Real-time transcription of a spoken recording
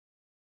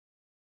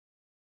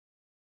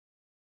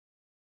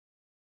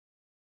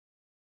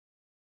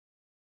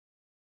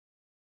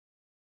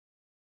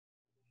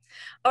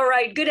All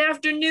right, good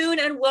afternoon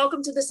and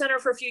welcome to the Center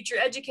for Future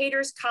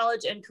Educators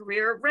College and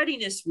Career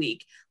Readiness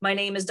Week. My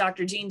name is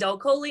Dr. Jeanne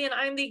and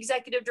I'm the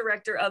Executive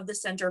Director of the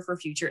Center for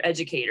Future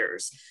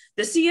Educators.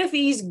 The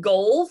CFE's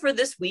goal for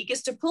this week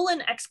is to pull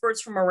in experts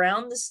from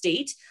around the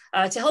state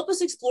to help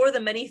us explore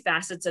the many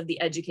facets of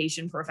the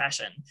education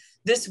profession.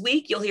 This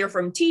week, you'll hear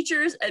from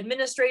teachers,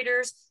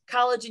 administrators,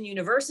 college and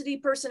university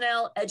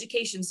personnel,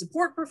 education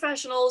support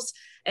professionals,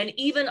 and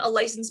even a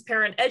licensed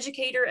parent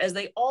educator as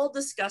they all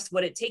discuss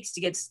what it takes to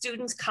get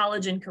students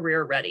college and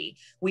career ready.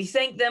 We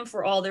thank them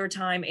for all their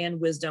time and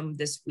wisdom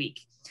this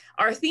week.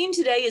 Our theme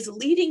today is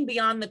Leading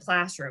Beyond the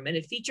Classroom, and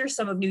it features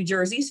some of New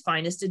Jersey's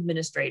finest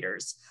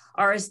administrators.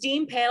 Our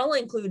esteemed panel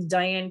includes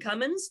Diane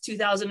Cummins,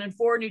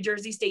 2004 New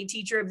Jersey State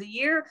Teacher of the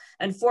Year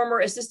and former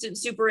Assistant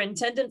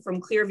Superintendent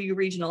from Clearview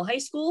Regional High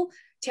School,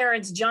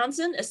 Terence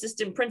Johnson,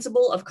 Assistant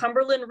Principal of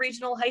Cumberland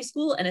Regional High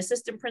School and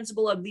Assistant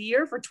Principal of the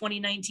Year for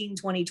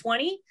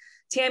 2019-2020,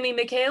 Tammy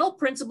McHale,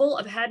 Principal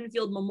of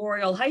Haddonfield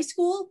Memorial High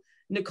School,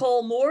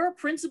 Nicole Moore,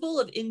 Principal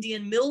of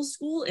Indian Mills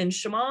School in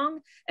Chemung,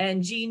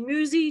 and Jeanne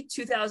Muzi,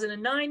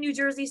 2009 New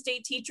Jersey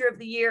State Teacher of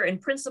the Year and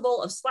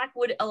Principal of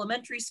Slackwood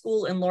Elementary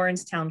School in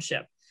Lawrence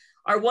Township.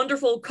 Our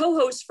wonderful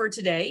co-hosts for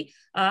today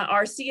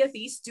are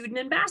CFE student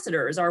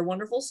ambassadors, our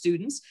wonderful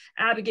students,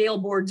 Abigail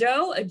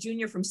Bordeaux, a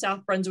junior from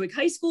South Brunswick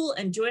High School,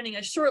 and joining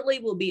us shortly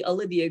will be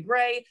Olivia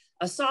Gray,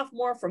 a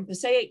sophomore from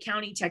Passaic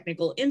County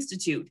Technical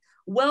Institute.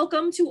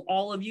 Welcome to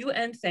all of you,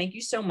 and thank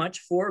you so much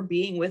for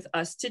being with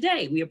us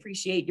today. We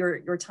appreciate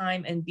your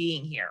time and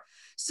being here.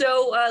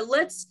 So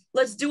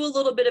let's do a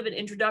little bit of an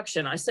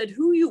introduction. I said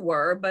who you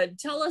were, but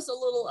tell us a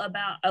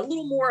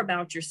little more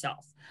about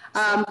yourself.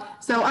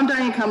 So I'm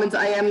Diane Cummins.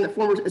 I am the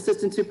former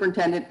assistant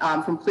superintendent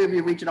from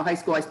Clearview Regional High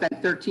School. I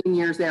spent 13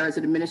 years there as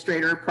an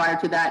administrator. Prior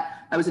to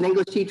that, I was an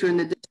English teacher in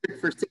the district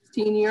for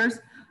 16 years.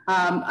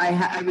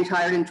 I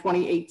retired in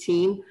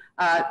 2018,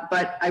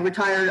 but I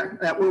retired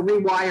or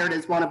rewired,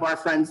 as one of our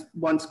friends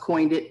once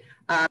coined it.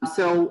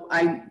 So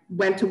I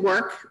went to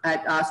work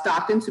at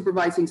Stockton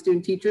supervising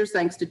student teachers,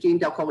 thanks to Jeanne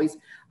Delcoley's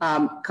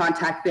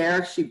contact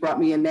there. She brought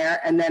me in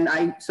there. And then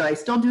I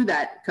still do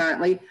that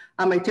currently.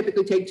 I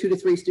typically take 2 to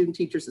 3 student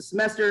teachers a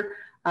semester.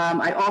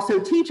 I also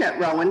teach at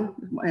Rowan.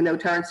 I know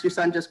Terence, your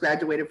son, just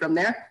graduated from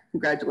there.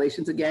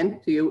 Congratulations again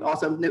to you.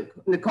 Also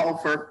Nicole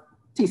for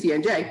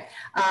TCNJ.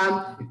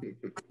 I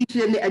teach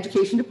in the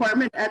education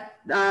department at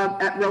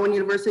Rowan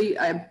University.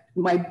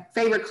 My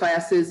favorite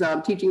class is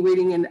teaching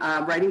reading and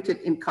writing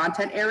in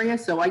content area.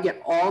 So I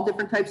get all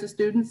different types of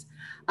students.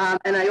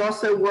 And I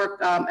also work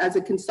as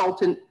a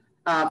consultant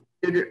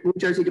New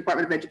Jersey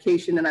Department of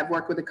Education, and I've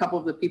worked with a couple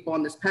of the people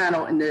on this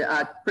panel in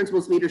the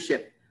Principals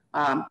Leadership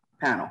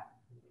panel.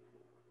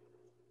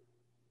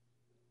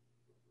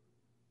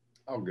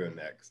 I'll go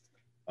next.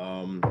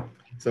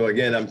 So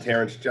again, I'm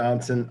Terence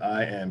Johnson.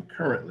 I am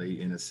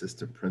currently an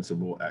assistant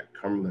principal at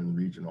Cumberland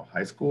Regional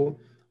High School.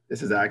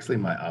 This is actually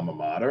my alma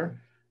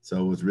mater.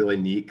 So it was really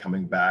neat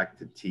coming back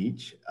to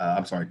teach.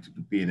 To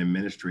be an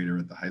administrator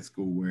at the high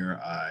school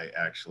where I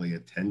actually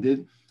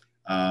attended.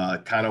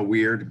 Kind of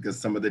weird because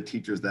some of the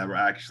teachers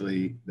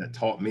that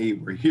taught me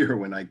were here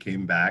when I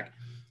came back.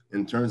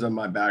 In terms of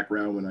my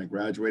background, when I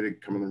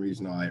graduated Cumberland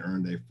Regional, I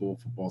earned a full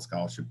football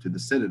scholarship to the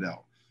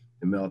Citadel,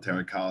 the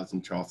military college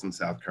in Charleston,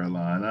 South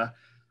Carolina.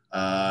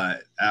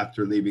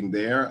 After leaving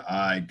there,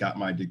 I got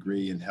my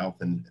degree in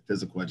health and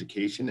physical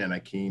education, and I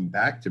came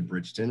back to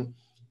Bridgeton,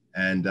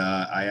 and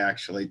I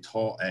actually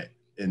taught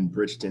in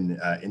Bridgeton,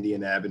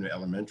 Indian Avenue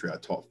Elementary. I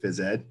taught phys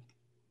ed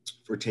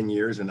for 10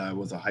 years, and I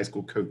was a high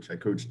school coach. I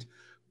coached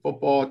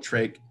football,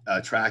 track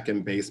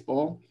and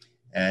baseball.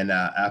 And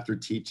after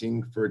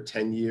teaching for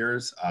 10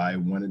 years, I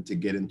wanted to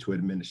get into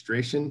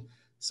administration.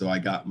 So I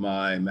got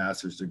my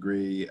master's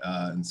degree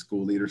in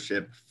school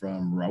leadership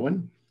from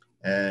Rowan.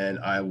 And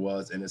I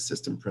was an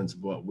assistant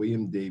principal at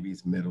William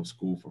Davies Middle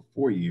School for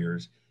 4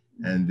 years.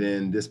 And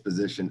then this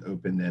position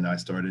opened and I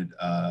started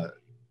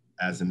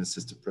as an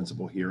assistant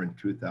principal here in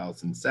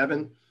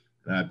 2007.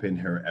 And I've been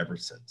here ever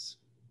since.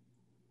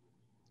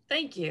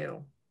 Thank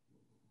you.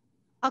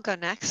 I'll go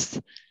next.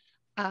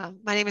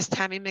 My name is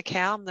Tammy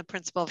McHale. I'm the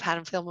principal of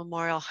Haddonfield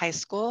Memorial High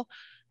School.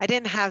 I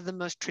didn't have the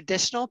most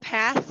traditional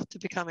path to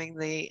becoming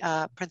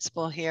the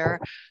principal here.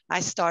 I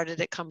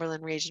started at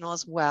Cumberland Regional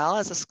as well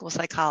as a school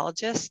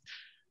psychologist.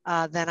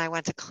 Then I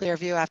went to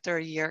Clearview after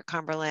a year at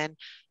Cumberland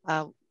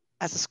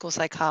as a school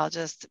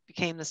psychologist,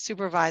 became the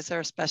supervisor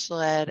of special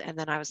ed, and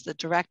then I was the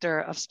director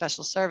of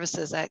special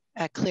services at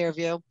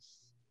Clearview.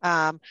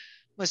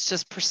 Was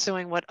just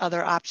pursuing what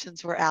other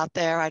options were out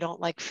there. I don't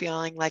like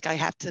feeling like I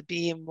have to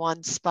be in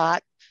one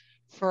spot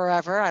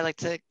forever. I like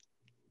to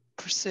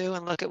pursue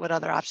and look at what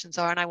other options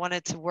are. And I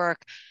wanted to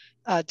work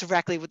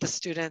directly with the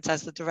students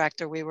as the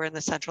director. We were in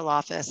the central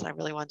office and I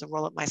really wanted to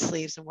roll up my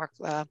sleeves and work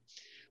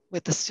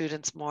with the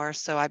students more.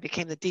 So I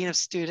became the Dean of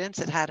Students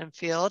at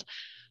Haddonfield.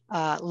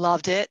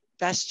 Loved it,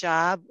 best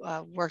job,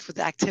 worked with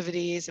the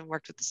activities and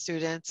worked with the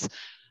students.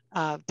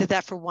 Did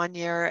that for 1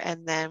 year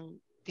and then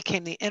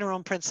became the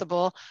interim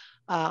principal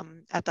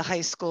at the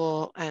high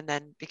school and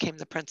then became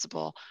the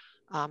principal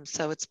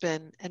So it's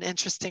been an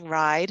interesting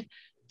ride,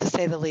 to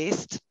say the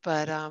least,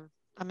 but I'm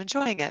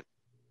enjoying it.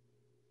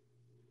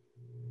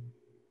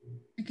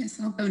 I guess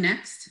I'll go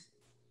next.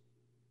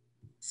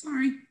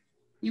 Sorry.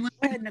 You want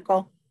Go ahead,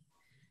 Nicole.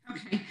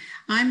 Okay.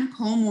 I'm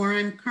Nicole Moore.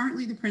 I'm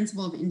currently the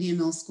principal of Indian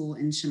Mill School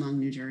in Chemung,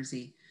 New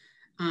Jersey.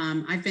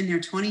 I've been there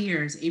 20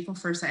 years. April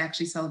 1st, I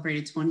actually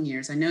celebrated 20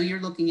 years. I know you're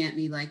looking at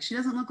me like, she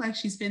doesn't look like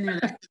she's been there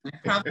that long. I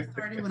probably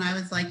started when I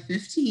was like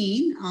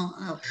 15,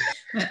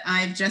 but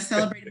I've just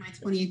celebrated my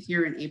 20th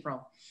year in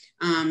April.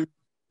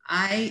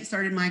 I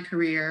started my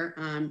career,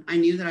 I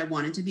knew that I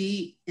wanted to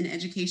be in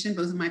education.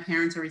 Both of my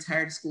parents are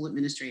retired school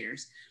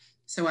administrators.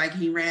 So I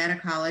came right out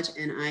of college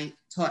and I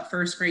taught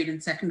first grade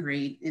and second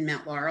grade in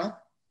Mount Laurel.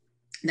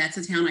 That's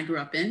the town I grew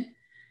up in.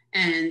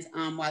 And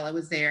while I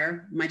was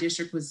there, my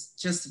district was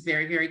just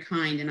very, very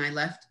kind. And I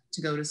left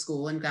to go to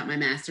school and got my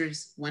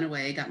master's, went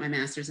away, got my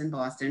master's in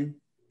Boston.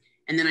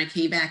 And then I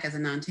came back as a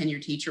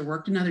non-tenured teacher,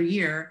 worked another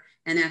year.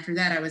 And after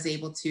that, I was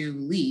able to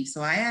leave.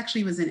 So I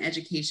actually was in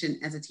education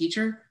as a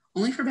teacher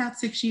only for about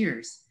 6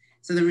 years.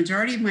 So the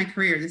majority of my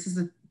career, this is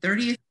the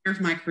 30th year of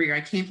my career.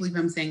 I can't believe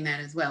I'm saying that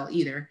as well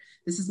either.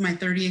 This is my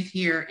 30th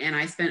year and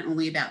I spent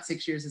only about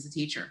 6 years as a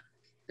teacher.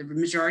 The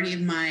majority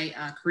of my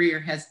career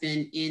has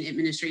been in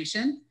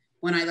administration.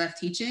 When I left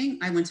teaching,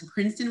 I went to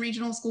Princeton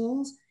Regional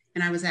Schools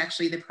and I was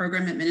actually the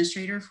program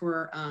administrator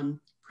for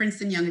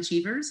Princeton Young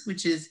Achievers,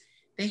 which is,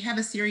 they have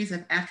a series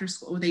of after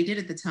school, or they did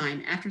at the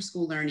time, after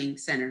school learning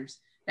centers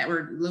that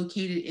were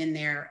located in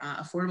their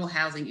affordable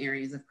housing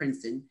areas of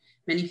Princeton.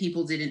 Many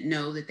people didn't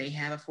know that they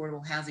have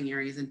affordable housing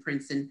areas in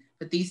Princeton,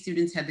 but these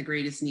students had the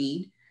greatest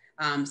need.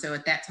 So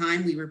at that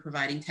time, we were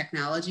providing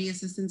technology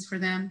assistance for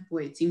them.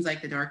 Boy, it seems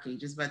like the dark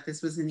ages, but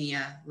this was in the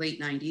late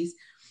 90s.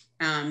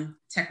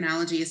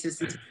 Technology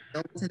assistance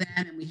available to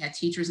them, and we had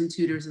teachers and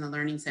tutors in the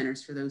learning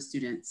centers for those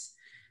students.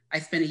 I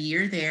spent a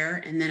year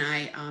there, and then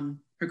I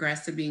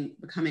progressed to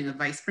becoming a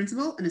vice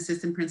principal, an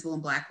assistant principal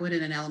in Blackwood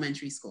at an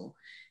elementary school,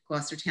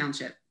 Gloucester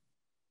Township.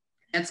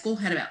 That school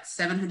had about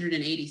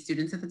 780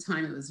 students at the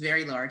time. It was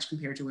very large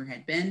compared to where it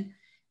had been.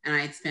 And I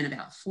had spent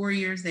about 4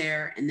 years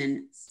there. And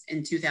then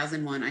in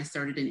 2001, I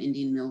started an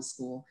Indian Mill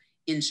School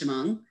in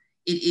Chemung.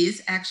 It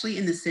is actually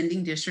in the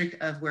sending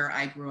district of where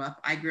I grew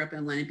up. I grew up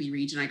in Lenape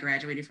region. I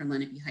graduated from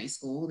Lenape High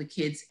School. The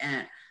kids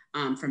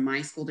from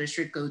my school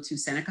district go to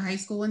Seneca High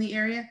School in the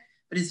area,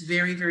 but it's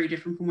very, very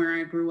different from where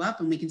I grew up.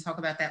 And we can talk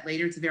about that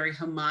later. It's a very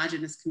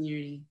homogenous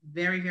community,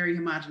 very, very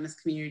homogenous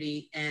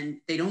community.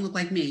 And they don't look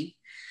like me.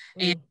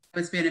 And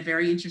it's been a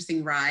very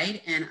interesting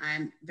ride. And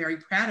I'm very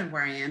proud of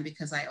where I am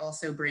because I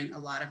also bring a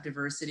lot of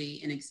diversity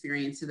and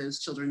experience to those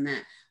children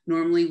that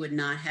normally would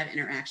not have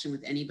interaction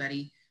with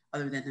anybody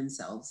other than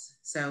themselves.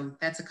 So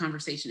that's a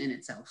conversation in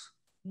itself.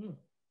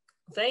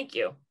 Thank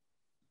you.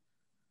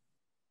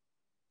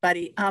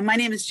 Buddy, my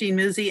name is Jeanne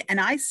Muzi, and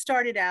I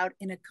started out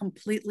in a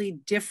completely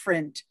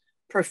different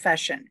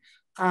profession.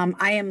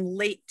 I am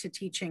late to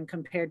teaching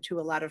compared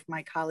to a lot of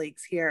my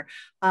colleagues here.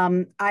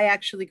 I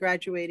actually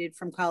graduated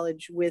from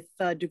college with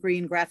a degree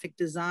in graphic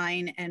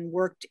design and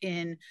worked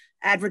in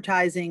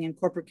advertising and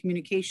corporate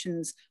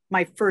communications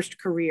my first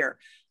career.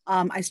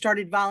 I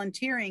started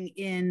volunteering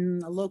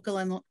in a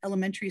local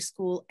elementary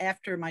school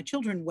after my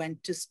children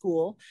went to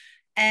school.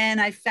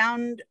 And I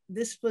found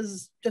this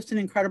was just an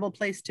incredible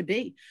place to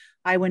be.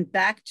 I went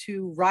back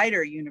to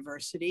Rider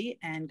University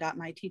and got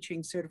my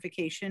teaching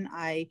certification.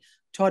 I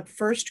taught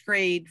first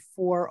grade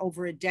for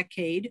over a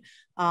decade.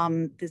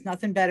 There's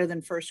nothing better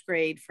than first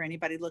grade for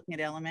anybody looking at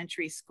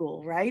elementary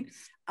school, right?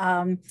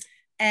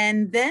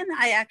 And then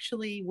I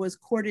actually was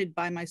courted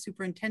by my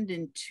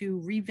superintendent to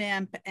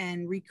revamp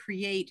and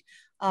recreate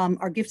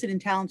our Gifted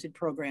and Talented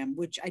program,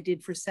 which I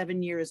did for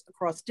 7 years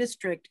across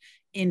district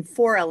in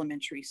 4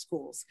 elementary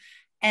schools.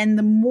 And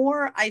the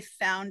more I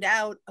found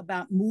out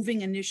about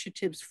moving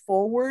initiatives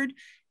forward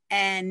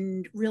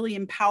and really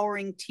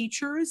empowering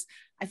teachers,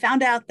 I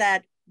found out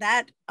that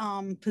that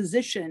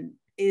position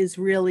is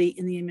really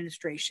in the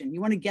administration.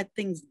 You want to get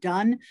things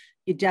done,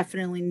 you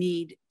definitely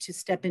need to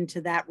step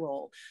into that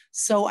role.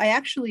 So I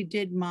actually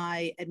did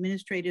my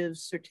administrative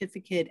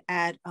certificate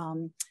at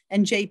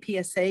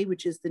NJPSA,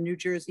 which is the New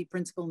Jersey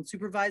Principal and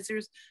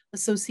Supervisors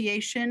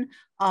Association,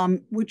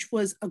 which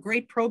was a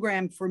great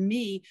program for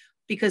me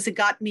because it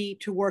got me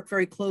to work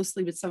very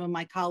closely with some of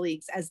my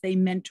colleagues as they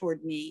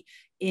mentored me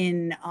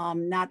in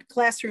not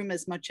classroom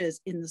as much as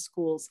in the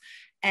schools.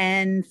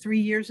 And 3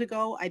 years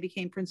ago, I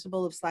became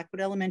principal of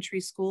Slackwood Elementary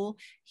School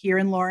here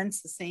in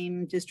Lawrence, the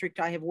same district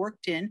I have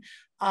worked in.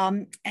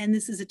 And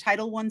this is a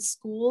Title I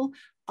school,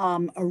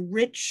 a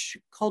rich,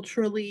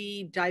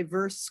 culturally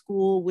diverse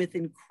school with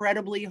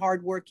incredibly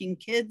hardworking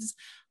kids.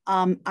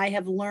 I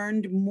have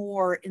learned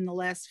more in the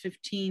last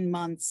 15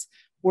 months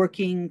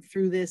working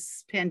through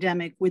this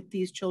pandemic with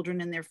these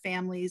children and their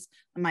families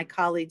and my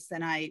colleagues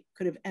than I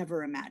could have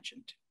ever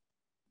imagined.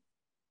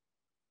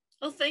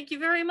 Well, thank you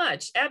very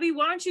much. Abby,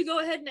 why don't you go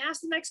ahead and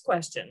ask the next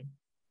question?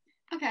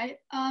 Okay.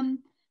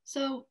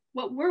 So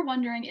what we're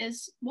wondering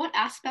is, what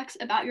aspects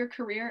about your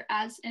career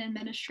as an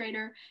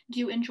administrator do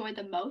you enjoy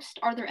the most?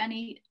 Are there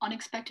any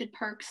unexpected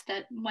perks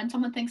that when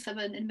someone thinks of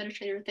an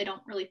administrator, they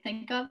don't really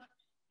think of?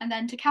 And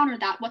then to counter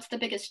that, what's the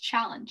biggest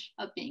challenge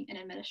of being an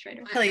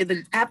administrator? I'll tell you,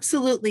 the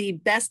absolutely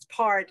best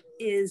part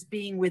is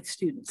being with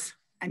students.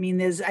 I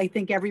mean, I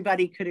think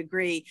everybody could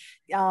agree,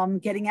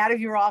 getting out of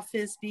your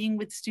office, being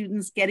with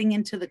students, getting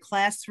into the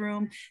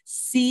classroom,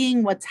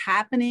 seeing what's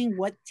happening,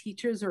 what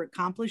teachers are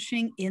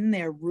accomplishing in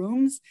their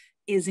rooms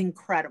is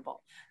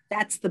incredible.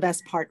 That's the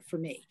best part for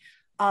me.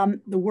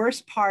 The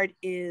worst part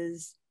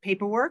is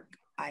paperwork.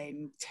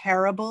 I'm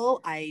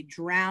terrible. I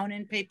drown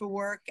in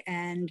paperwork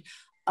and,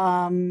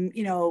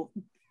 you know,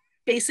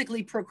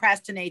 basically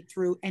procrastinate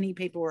through any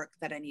paperwork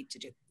that I need to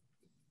do.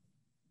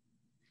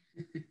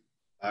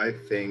 I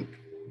think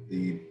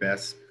the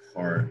best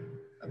part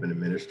of an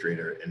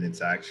administrator, and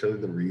it's actually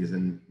the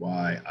reason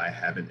why I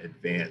haven't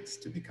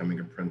advanced to becoming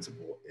a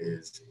principal,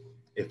 is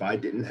if I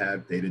didn't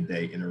have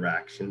day-to-day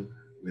interaction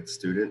with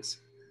students,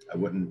 I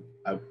wouldn't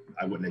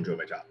enjoy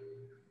my job.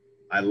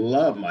 I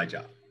love my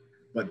job,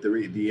 but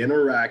the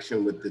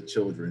interaction with the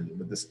children,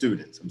 with the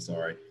students,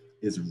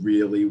 is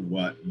really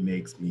what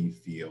makes me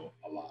feel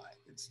alive.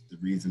 It's the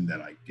reason that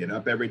I get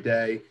up every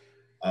day.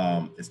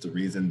 It's the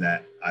reason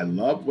that I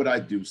love what I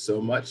do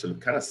so much. So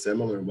kind of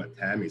similar to what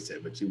Tammy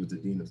said when she was the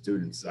dean of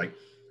students, like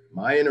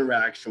my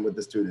interaction with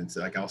the students,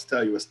 like I'll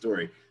tell you a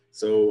story.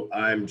 So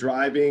I'm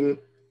driving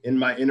in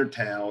my inner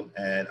town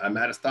and I'm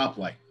at a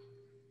stoplight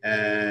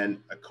and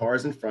a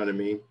car's in front of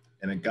me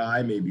and a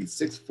guy, maybe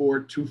 6'4",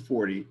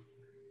 240,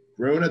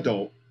 grown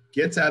adult,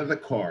 gets out of the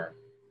car,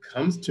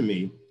 comes to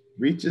me,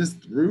 reaches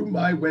through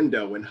my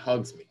window and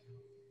hugs me.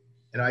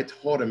 And I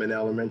taught him in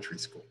elementary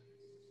school.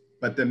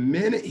 But the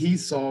minute he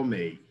saw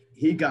me,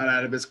 he got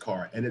out of his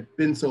car, and it'd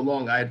been so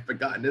long I had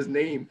forgotten his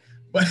name,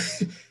 but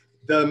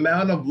the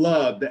amount of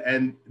love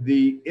and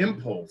the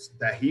impulse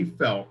that he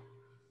felt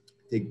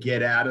to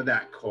get out of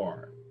that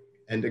car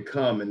and to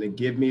come and to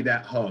give me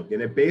that hug.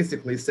 And it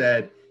basically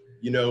said,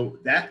 you know,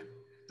 that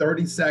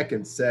 30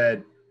 seconds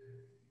said,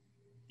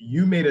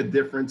 you made a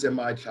difference in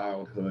my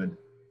childhood.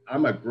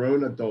 I'm a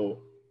grown adult.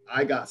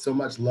 I got so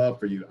much love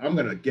for you. I'm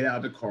gonna get out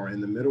of the car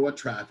in the middle of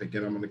traffic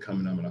and I'm gonna come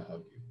and I'm gonna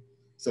hug you.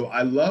 So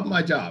I love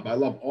my job. I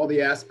love all the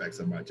aspects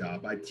of my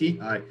job. I'm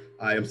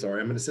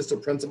an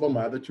assistant principal.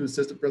 My other two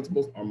assistant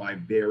principals are my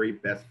very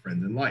best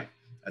friends in life.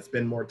 I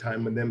spend more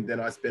time with them than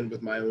I spend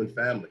with my own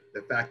family.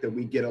 The fact that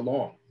we get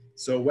along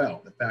so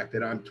well, the fact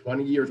that I'm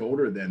 20 years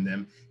older than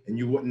them, and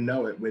you wouldn't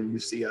know it when you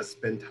see us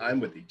spend time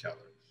with each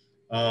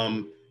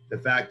other. The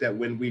fact that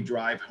when we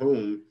drive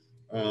home,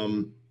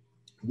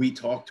 we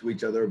talk to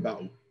each other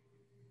about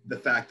the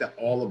fact that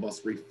all of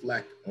us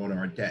reflect on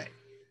our day.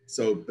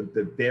 So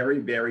the very,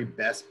 very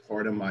best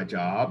part of my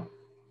job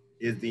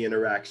is the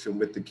interaction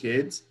with the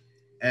kids.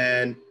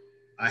 And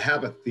I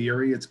have a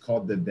theory, it's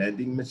called the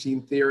vending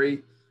machine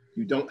theory.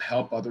 You don't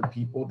help other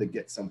people to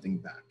get something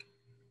back.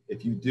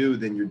 If you do,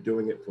 then you're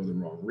doing it for the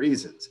wrong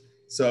reasons.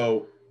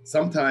 So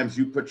sometimes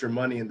you put your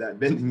money in that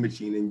vending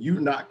machine and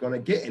you're not gonna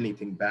get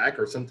anything back,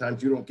 or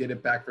sometimes you don't get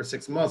it back for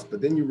 6 months, but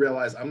then you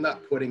realize I'm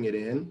not putting it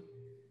in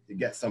to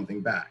get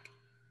something back.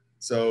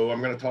 So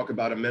I'm going to talk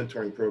about a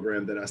mentoring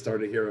program that I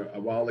started here a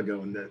while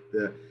ago, and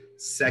the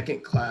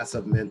second class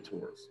of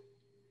mentors,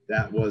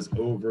 that was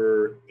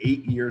over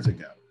 8 years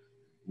ago.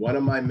 One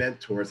of my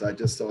mentors, I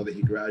just saw that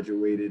he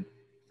graduated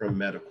from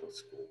medical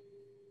school.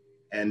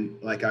 And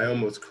like, I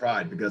almost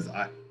cried because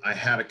I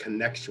had a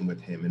connection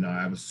with him and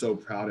I was so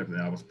proud of him.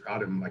 And I was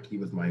proud of him like he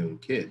was my own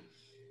kid.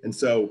 And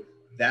so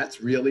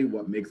that's really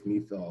what makes me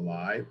feel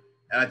alive.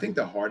 And I think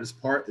the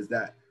hardest part is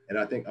that, and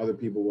I think other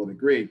people will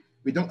agree,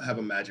 we don't have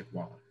a magic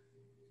wand.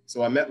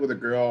 So I met with a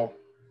girl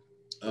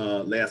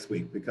last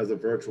week because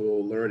of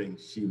virtual learning.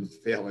 She was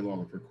failing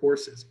all of her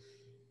courses.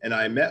 And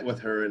I met with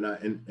her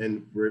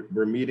and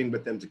we're meeting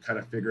with them to kind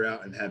of figure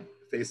out and have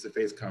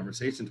face-to-face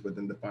conversations with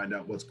them to find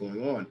out what's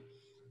going on.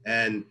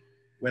 And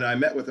when I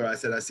met with her, I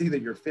said, I see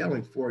that you're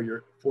failing for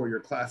your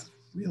class.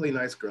 Really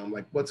nice girl. I'm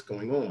like, what's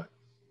going on?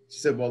 She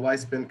said, well,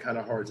 life's been kind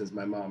of hard since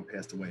my mom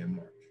passed away in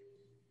March.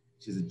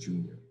 She's a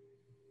junior.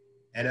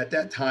 And at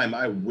that time,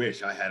 I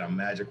wish I had a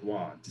magic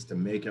wand just to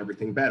make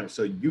everything better.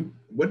 So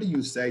what do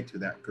you say to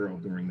that girl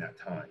during that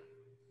time?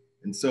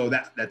 And so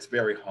that's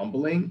very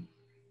humbling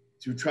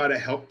to try to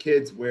help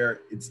kids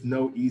where it's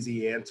no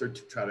easy answer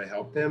to try to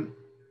help them.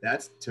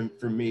 That's,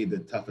 for me, the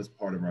toughest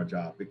part of our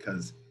job,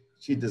 because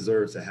she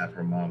deserves to have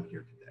her mom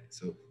here today.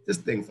 So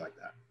just things like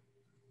that.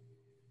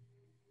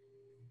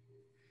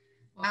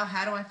 Wow,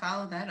 how do I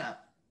follow that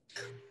up?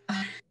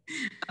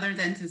 Other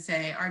than to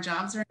say our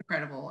jobs are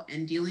incredible,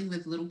 and dealing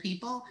with little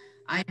people,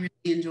 I really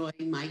enjoy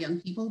my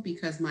young people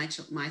because my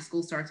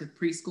school starts with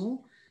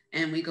preschool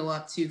and we go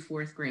up to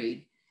 4th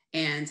grade.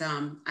 And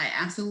I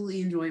absolutely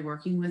enjoy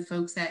working with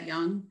folks that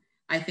young.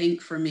 I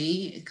think for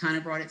me, it kind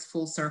of brought its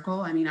full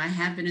circle. I mean, I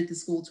have been at the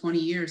school 20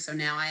 years. So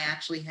now I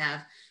actually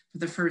have, for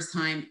the first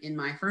time in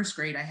my 1st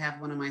grade, I have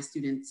one of my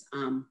students'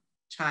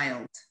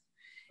 child.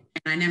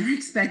 And I never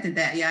expected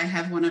that. Yeah, I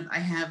have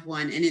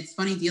one. And it's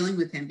funny dealing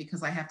with him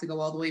because I have to go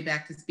all the way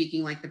back to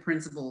speaking like the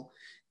principal,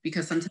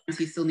 because sometimes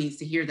he still needs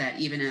to hear that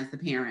even as the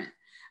parent.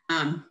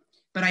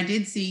 But I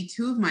did see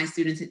two of my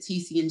students at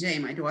TC&J.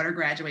 My daughter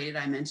graduated.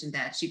 I mentioned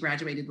that she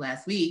graduated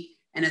last week.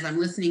 And as I'm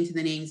listening to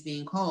the names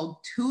being called,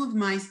 two of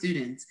my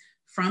students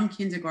from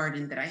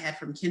kindergarten that I had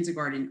from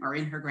kindergarten are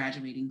in her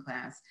graduating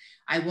class.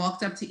 I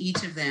walked up to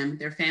each of them.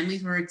 Their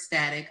families were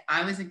ecstatic.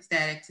 I was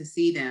ecstatic to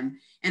see them.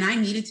 And I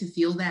needed to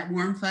feel that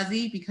warm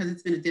fuzzy because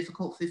it's been a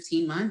difficult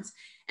 15 months.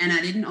 And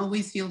I didn't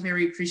always feel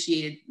very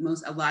appreciated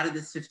a lot of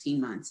this 15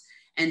 months.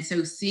 And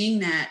so seeing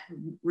that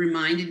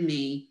reminded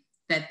me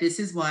that this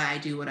is why I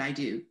do what I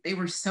do. They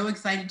were so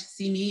excited to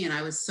see me and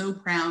I was so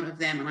proud of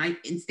them.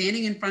 And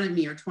standing in front of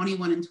me are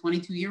 21 and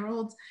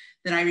 22-year-olds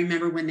that I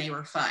remember when they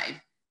were 5.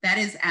 That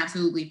is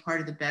absolutely part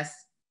of the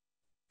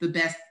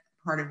best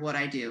part of what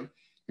I do.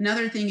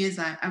 Another thing is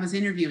I was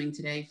interviewing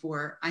today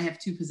I have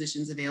 2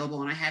 positions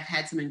available, and I have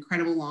had some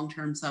incredible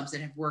long-term subs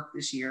that have worked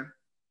this year.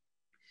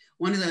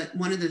 One of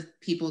the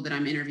people that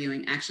I'm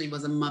interviewing actually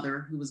was a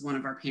mother who was one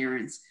of our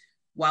parents.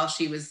 While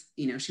she was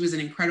an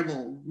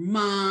incredible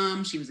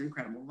mom, she was an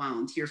incredible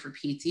volunteer for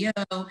PTO.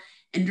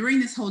 And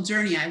during this whole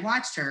journey, I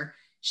watched her.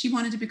 She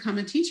wanted to become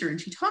a teacher, and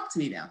she talked to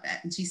me about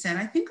that. And she said,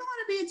 I think I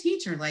want to be a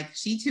teacher. Like,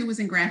 she too was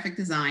in graphic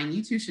design.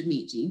 You two should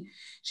meet, Jeanne.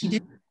 She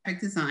did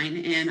graphic design,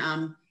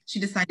 and she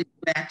decided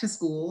to go back to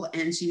school,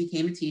 and she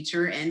became a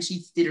teacher, and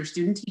she did her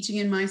student teaching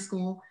in my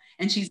school,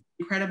 and she's an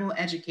incredible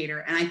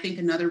educator. And I think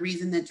another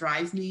reason that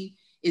drives me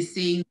is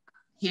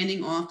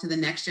handing off to the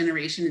next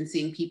generation and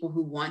seeing people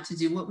who want to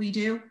do what we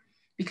do,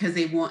 because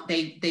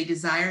they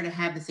desire to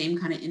have the same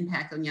kind of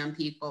impact on young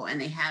people,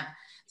 and they have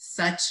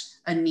such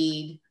a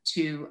need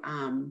to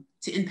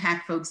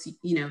impact folks,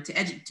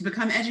 to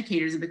become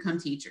educators and become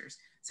teachers.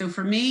 So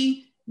for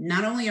me,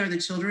 not only are the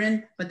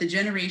children, but the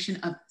generation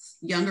of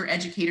younger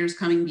educators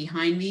coming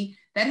behind me,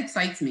 that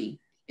excites me.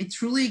 It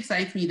truly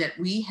excites me that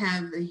we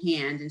have the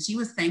hand, and she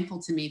was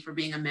thankful to me for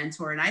being a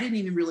mentor. And I didn't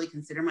even really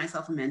consider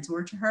myself a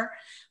mentor to her,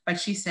 but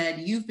she said,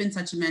 you've been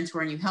such a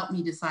mentor and you helped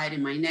me decide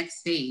in my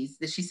next phase.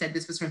 That she said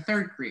this was her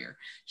 3rd career.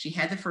 She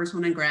had the first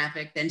one in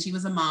graphic, then she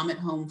was a mom at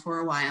home for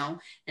a while,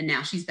 and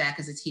now she's back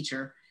as a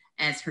teacher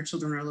as her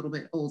children are a little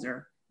bit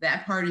older.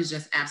 That part is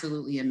just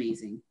absolutely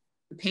amazing.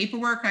 The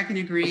paperwork, I can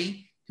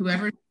agree.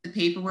 Whoever did the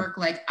paperwork,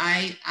 like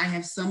I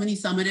have so many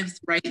summatives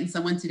to write, and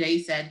someone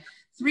today said,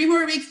 3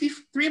 more weeks,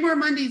 3 more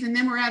Mondays, and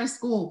then we're out of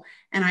school.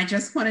 And I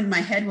just my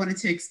head wanted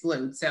to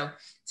explode. So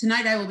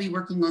tonight I will be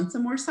working on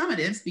some more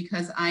summatives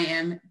because I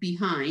am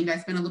behind. I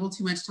spent a little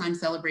too much time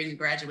celebrating a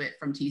graduate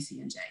from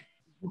TC&J.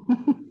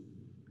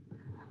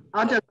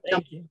 I'll just,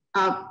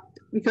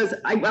 because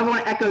I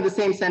want to echo the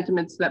same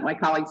sentiments that my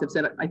colleagues have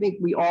said. I think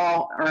we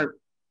all are,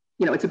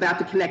 it's about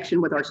the connection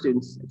with our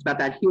students. It's about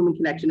that human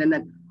connection. And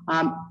then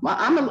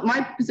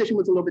my position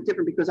was a little bit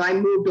different because I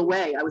moved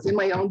away. I was in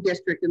my own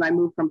district, and I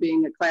moved from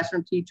being a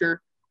classroom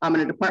teacher and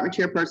a department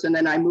chairperson.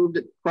 Then I moved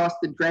across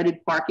the dreaded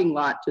parking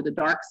lot to the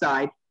dark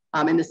side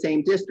in the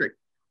same district.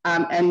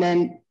 And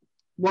then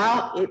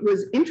while it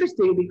was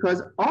interesting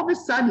because all of a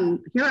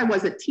sudden, here I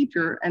was a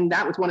teacher, and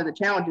that was one of the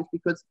challenges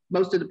because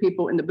most of the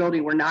people in the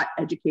building were not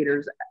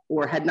educators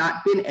or had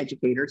not been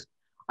educators.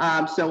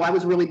 So I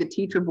was really the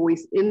teacher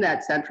voice in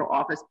that central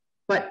office.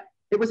 But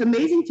it was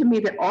amazing to me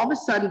that all of a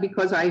sudden,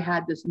 because I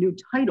had this new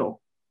title,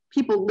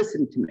 people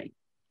listened to me.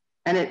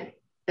 And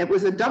it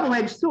was a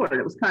double-edged sword.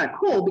 It was kind of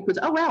cool because,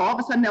 oh, wow, all of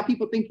a sudden now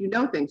people think you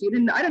know things.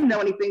 I didn't know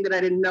anything that I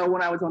didn't know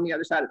when I was on the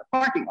other side of the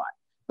parking lot.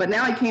 But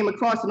now I came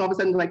across and all of a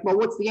sudden like, well,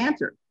 what's the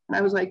answer? And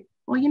I was like,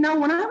 well,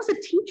 when I was a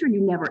teacher,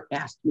 you never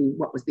asked me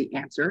what was the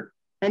answer.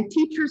 And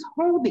teachers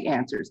hold the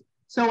answers.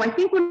 So I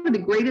think one of the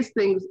greatest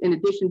things, in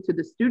addition to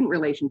the student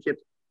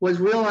relationships, was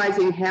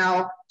realizing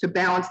how to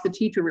balance the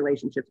teacher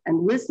relationships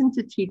and listen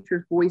to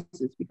teachers'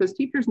 voices, because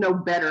teachers know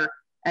better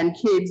and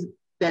kids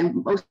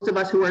than most of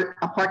us who are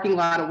a parking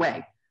lot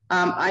away.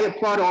 I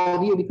applaud all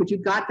of you because you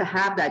got to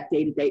have that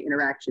day-to-day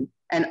interaction.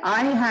 And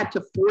I had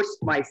to force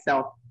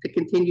myself to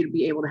continue to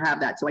be able to have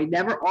that. So I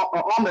never,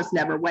 or almost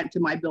never, went to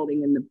my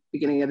building in the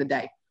beginning of the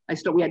day.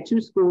 We had 2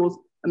 schools,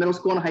 a middle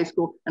school and a high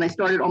school, and I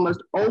started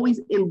almost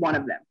always in one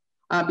of them.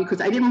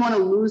 Because I didn't want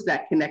to lose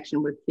that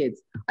connection with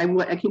kids. I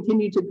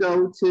continued to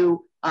go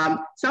to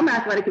some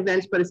athletic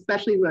events, but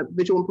especially the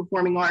visual and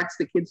performing arts.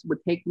 The kids would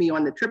take me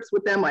on the trips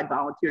with them. I'd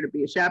volunteer to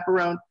be a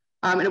chaperone.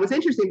 And it was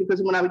interesting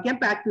because when I would get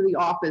back to the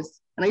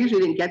office, and I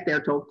usually didn't get there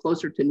till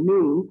closer to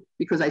noon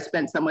because I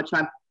spent so much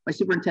time, my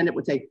superintendent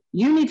would say,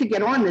 you need to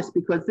get on this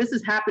because this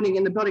is happening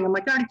in the building. I'm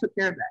like, I already took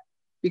care of that,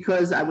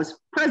 because I was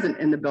present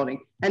in the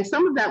building. And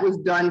some of that was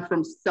done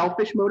from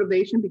selfish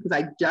motivation because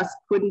I just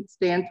couldn't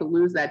stand to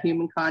lose that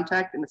human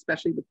contact, and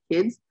especially with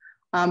kids.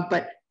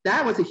 But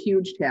that was a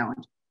huge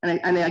challenge. And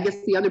I guess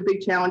the other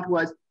big challenge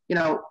was,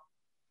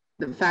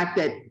 the fact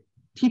that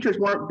teachers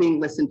weren't being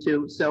listened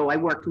to. So I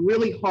worked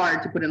really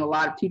hard to put in a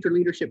lot of teacher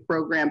leadership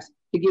programs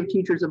to give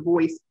teachers a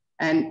voice.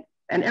 And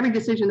every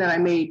decision that I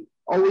made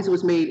always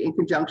was made in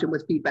conjunction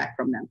with feedback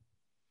from them.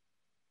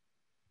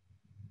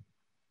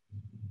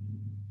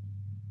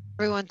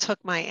 Everyone took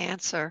my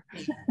answer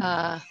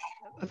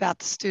about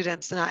the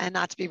students, and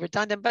not to be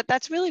redundant, but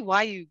that's really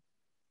why you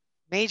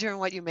major in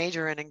what you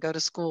major in and go to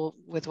school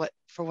with what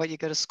you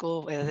go to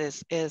school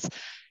with is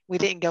we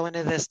didn't go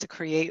into this to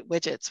create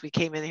widgets. We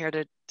came in here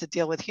to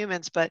deal with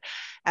humans, but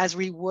as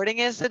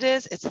rewarding as it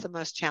is, it's the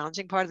most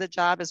challenging part of the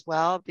job as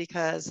well,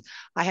 because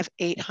I have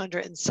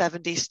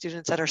 870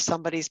 students that are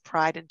somebody's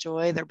pride and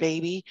joy, their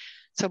baby.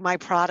 So my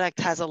product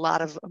has a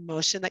lot of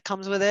emotion that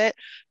comes with it.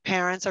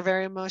 Parents are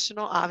very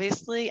emotional.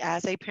 Obviously,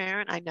 as a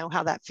parent, I know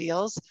how that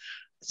feels.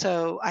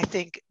 So I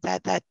think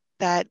that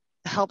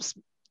helps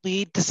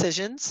lead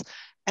decisions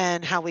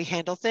and how we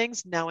handle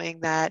things,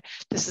 knowing that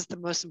this is the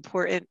most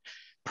important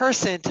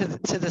person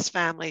to this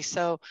family.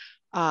 So,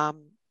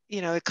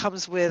 it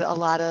comes with a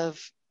lot of,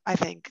 I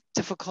think,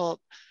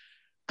 difficult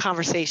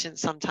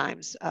conversations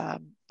sometimes.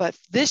 But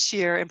this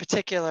year in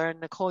particular, and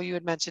Nicole, you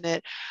had mentioned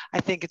it, I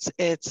think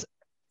it's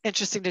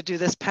interesting to do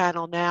this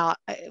panel now.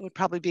 It would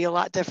probably be a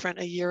lot different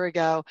a year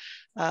ago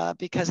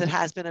because it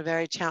has been a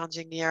very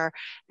challenging year.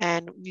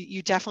 And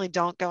you definitely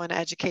don't go into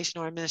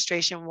education or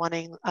administration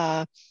wanting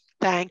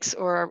thanks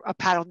or a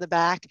pat on the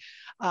back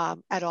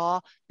at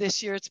all.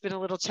 This year, it's been a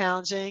little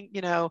challenging.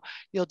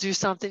 You'll do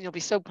something, you'll be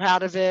so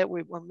proud of it.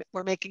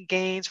 We're making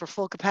gains, we're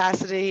full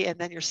capacity, and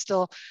then you're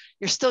still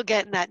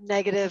getting that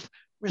negative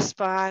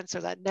response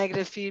or that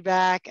negative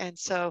feedback. And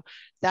so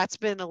that's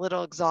been a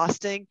little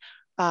exhausting.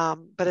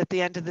 But at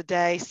the end of the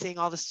day, seeing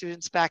all the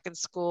students back in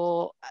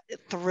school,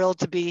 thrilled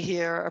to be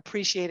here,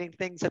 appreciating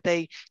things that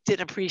they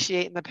didn't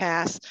appreciate in the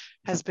past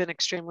has been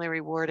extremely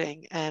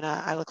rewarding. And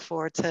I look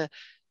forward to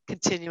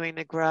continuing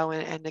to grow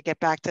and to get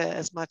back to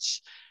as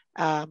much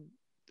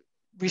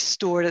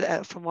restored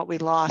from what we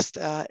lost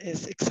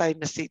is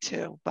exciting to see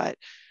too. But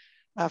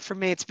for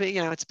me, it's been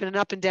an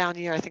up and down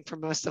year, I think, for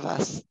most of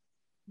us.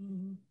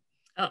 Mm-hmm.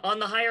 On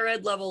the higher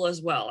ed level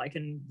as well, I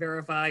can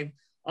verify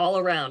all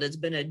around. It's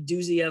been a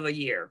doozy of a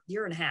year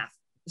and a half.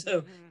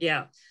 So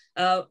yeah.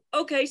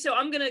 Okay, so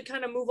I'm going to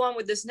kind of move on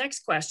with this next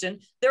question.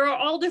 There are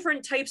all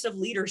different types of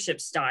leadership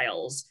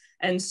styles.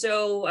 And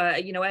so,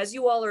 as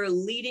you all are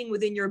leading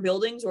within your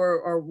buildings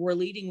or we're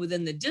leading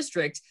within the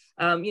district,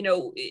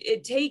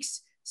 it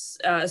takes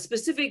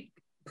specific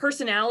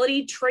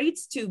personality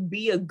traits to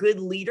be a good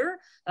leader.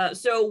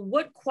 So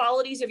what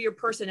qualities of your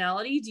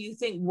personality do you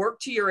think work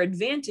to your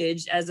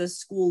advantage as a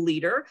school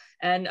leader?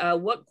 And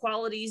what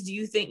qualities do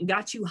you think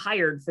got you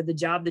hired for the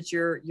job that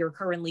you're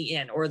currently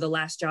in, or the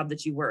last job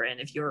that you were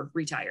in if you're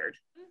retired?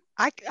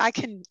 I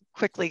can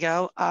quickly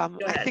go. Go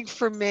ahead. I think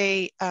for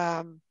me,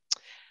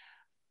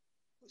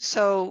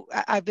 so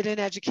I've been in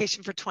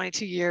education for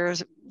 22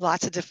 years,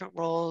 lots of different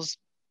roles,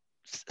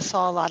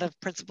 saw a lot of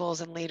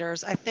principals and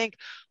leaders. I think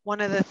one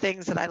of the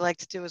things that I like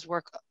to do is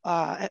work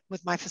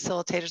with my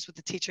facilitators, with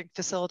the teaching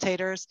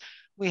facilitators.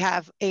 We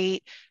have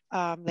 8,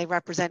 they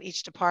represent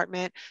each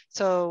department.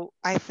 So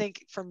I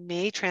think for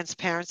me,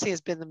 transparency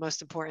has been the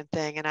most important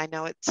thing. And I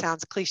know it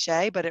sounds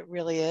cliche, but it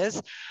really is.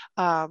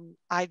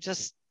 I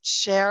just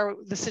share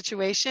the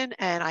situation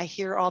and I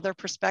hear all their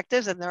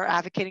perspectives, and they're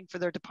advocating for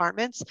their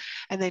departments.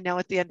 And they know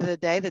at the end of the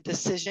day, the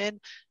decision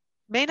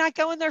may not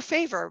go in their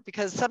favor,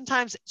 because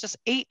sometimes just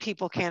 8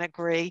 people can't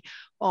agree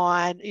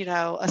on,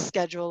 a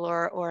schedule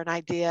or an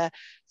idea.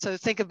 So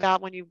think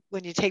about when you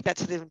take that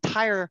to the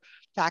entire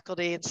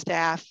faculty and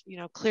staff,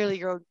 clearly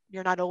you're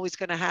not always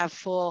going to have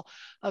full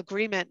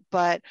agreement,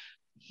 but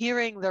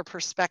hearing their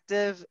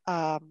perspective,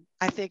 I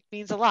think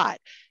means a lot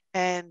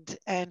and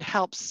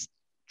helps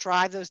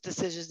drive those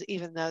decisions,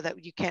 even though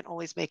that you can't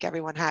always make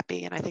everyone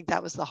happy. And I think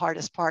that was the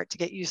hardest part to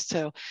get used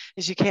to,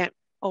 is you can't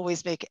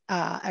always make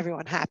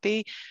everyone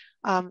happy.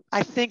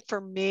 I think for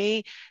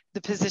me,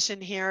 the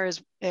position here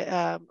is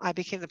I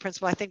became the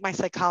principal. I think my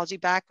psychology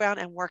background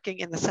and working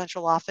in the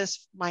central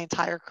office my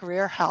entire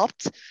career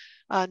helped.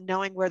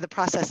 Knowing where the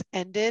process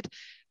ended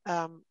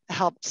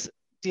helped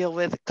deal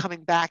with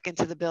coming back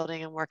into the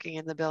building and working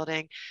in the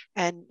building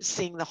and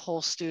seeing the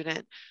whole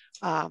student.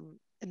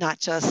 Not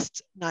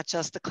just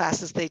the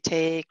classes they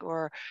take,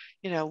 or,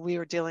 we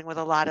were dealing with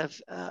a lot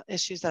of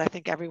issues that I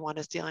think everyone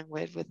is dealing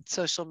with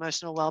social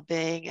emotional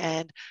well-being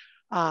and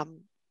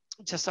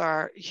just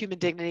our human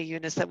dignity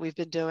units that we've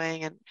been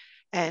doing.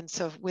 And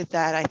so with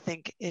that, I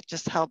think it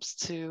just helps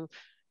to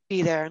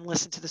be there and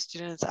listen to the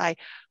students.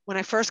 When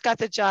I first got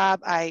the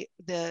job,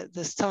 the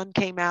son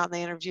came out and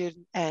they interviewed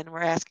and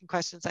were asking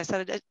questions. I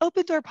said,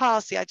 open door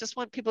policy. I just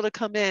want people to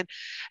come in.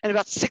 And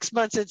about 6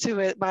 months into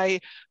it, my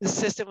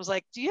assistant was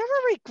like, do you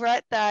ever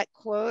regret that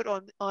quote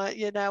on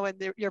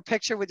and your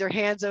picture with your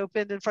hands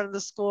open in front of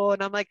the school?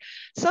 And I'm like,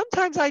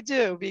 sometimes I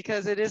do,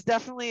 because it is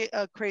definitely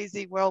a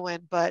crazy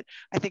whirlwind, but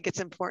I think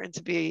it's important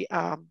to be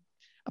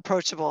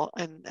approachable.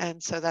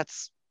 And so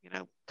that's,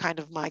 kind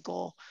of my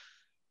goal.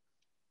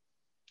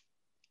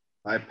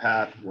 My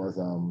path was,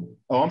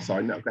 I'm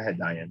sorry, no, go ahead,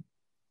 Diane.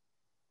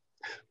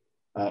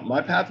 My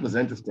path was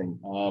interesting.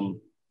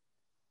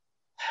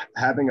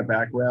 Having a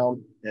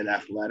background in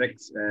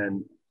athletics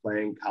and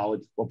playing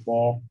college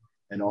football,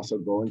 and also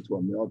going to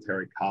a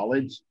military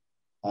college.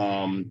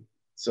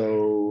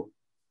 So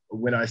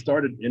when I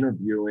started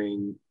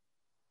interviewing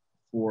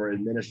for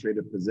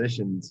administrative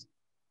positions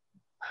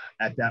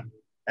at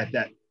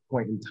that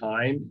point in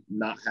time,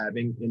 not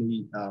having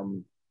any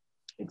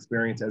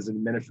experience as an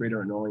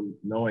administrator,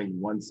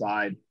 knowing one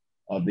side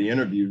of the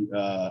interview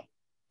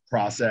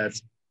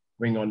process,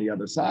 being on the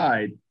other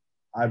side.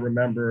 I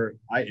remember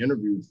I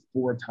interviewed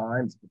 4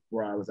 times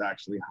before I was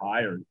actually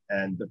hired,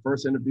 and the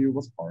first interview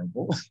was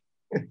horrible.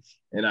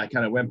 And I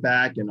kind of went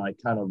back and I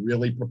kind of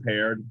really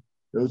prepared.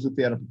 Those who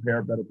fail to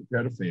prepare better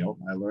prepare to fail.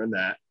 I learned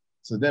that.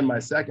 So then my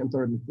second,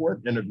 third, and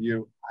fourth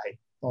interview, I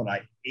thought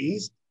I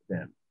aced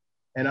them.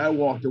 And I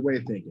walked away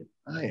thinking,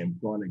 I am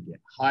going to get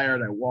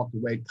hired. I walked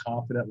away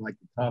confident, like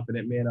the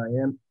confident man I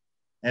am.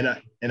 And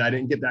I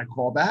didn't get that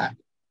call back.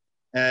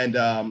 And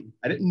I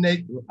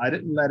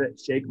didn't let it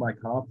shake my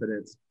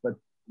confidence. But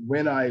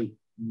when I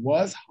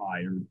was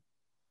hired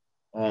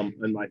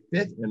in my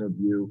 5th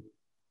interview,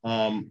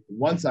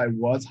 once I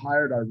was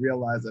hired, I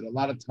realized that a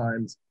lot of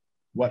times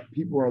what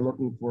people are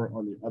looking for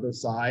on the other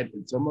side,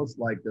 it's almost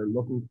like they're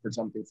looking for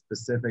something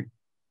specific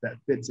that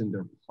fits in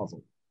their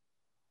puzzle.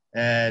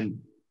 And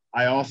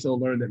I also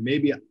learned that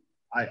maybe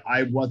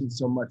I wasn't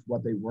so much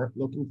what they weren't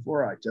looking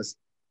for. I just,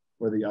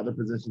 for the other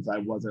positions, I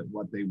wasn't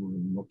what they were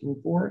looking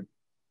for.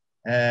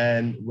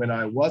 And when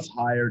I was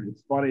hired,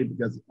 it's funny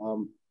because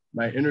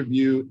my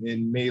interview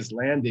in Mays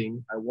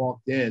Landing, I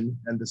walked in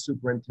and the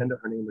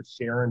superintendent, her name was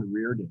Sharon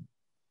Readiness.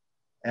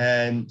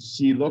 And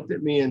she looked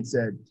at me and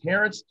said,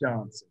 Terence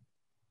Johnson.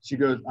 She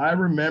goes, I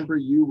remember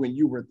you when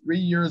you were 3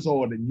 years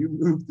old and you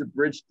moved to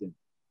Bridgeton.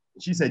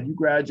 She said, you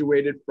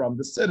graduated from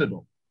the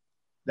Citadel.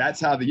 That's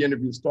how the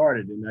interview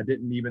started. And I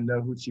didn't even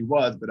know who she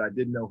was, but I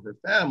did know her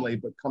family.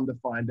 But come to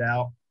find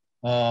out,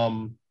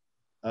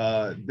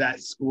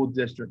 that school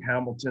district,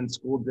 Hamilton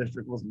School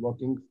District, was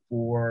looking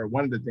for,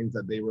 one of the things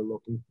that they were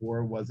looking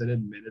for was an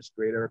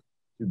administrator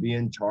to be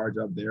in charge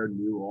of their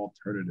new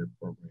alternative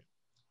program.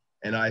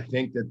 And I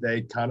think that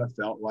they kind of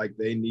felt like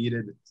they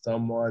needed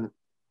someone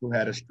who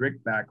had a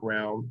strict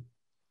background,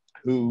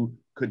 who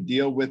could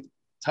deal with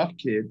tough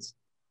kids.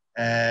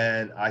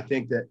 And I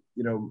think that,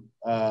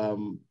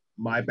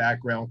 my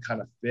background kind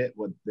of fit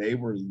what they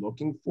were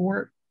looking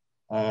for.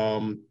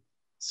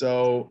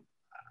 So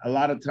a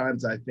lot of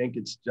times I think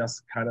it's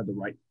just kind of the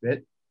right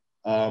fit.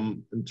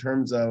 In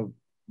terms of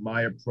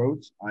my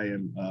approach, I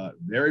am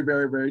very,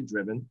 very, very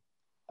driven.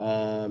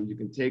 You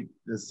can take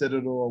the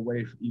Citadel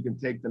away, you can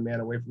take the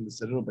man away from the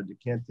Citadel, but you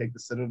can't take the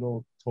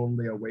Citadel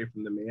totally away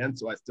from the man.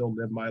 So I still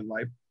live my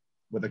life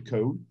with a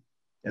code.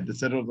 At the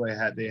Citadel,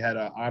 they had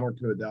an honor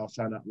code: thou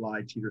shalt not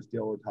lie, cheat, or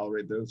steal, or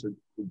tolerate those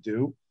who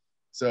do.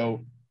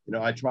 So,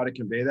 I try to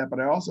convey that,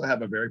 but I also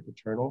have a very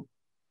paternal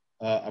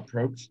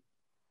approach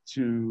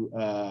to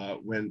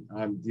when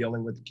I'm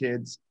dealing with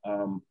kids.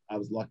 I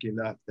was lucky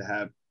enough to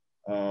have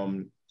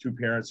 2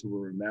 parents who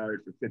were married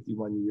for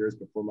 51 years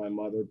before my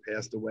mother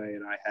passed away,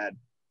 and I had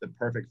the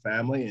perfect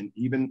family. And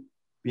even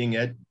being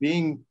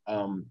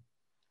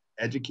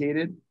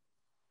educated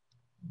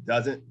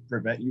doesn't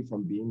prevent you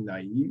from being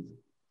naive.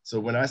 So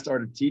when I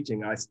started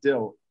teaching, I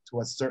still, to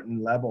a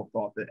certain level,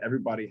 thought that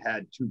everybody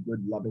had 2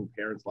 good, loving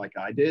parents like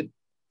I did.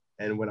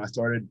 And when I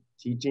started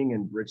teaching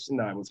in Bridgeton,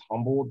 I was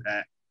humbled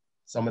at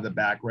some of the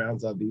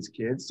backgrounds of these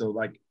kids. So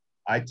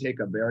I take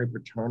a very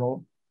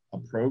paternal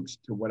approach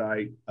to what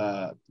I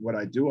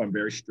do. I'm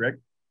very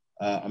strict.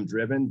 I'm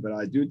driven, but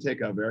I do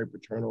take a very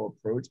paternal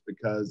approach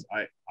because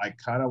I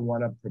kind of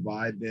want to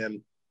provide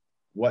them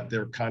what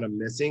they're kind of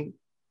missing,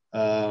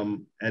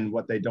 and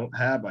what they don't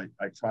have. I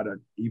try to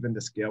even the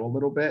scale a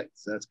little bit.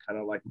 So that's kind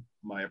of like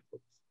my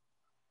approach.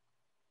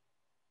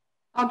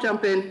 I'll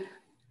jump in.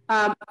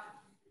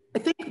 I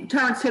think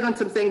Terence hit on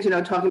some things,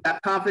 talking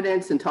about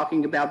confidence and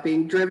talking about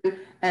being driven.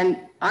 And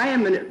I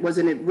was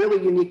in a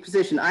really unique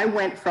position. I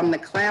went from the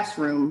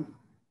classroom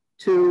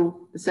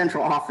to the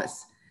central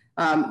office.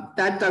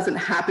 That doesn't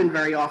happen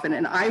very often.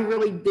 And I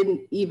really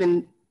didn't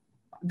even,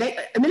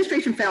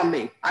 administration found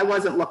me. I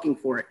wasn't looking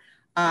for it.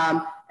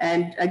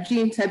 And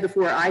Jeanne said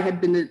before, I had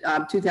been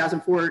the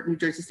 2004 New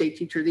Jersey State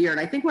Teacher of the Year. And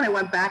I think when I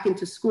went back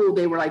into school,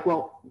 they were like,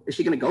 well, is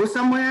she going to go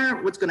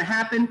somewhere? What's going to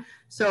happen?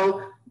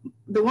 So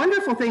the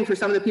wonderful thing for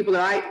some of the people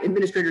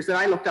administrators that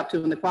I looked up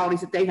to and the qualities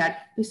that they had,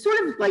 they sort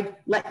of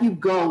let you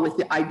go with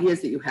the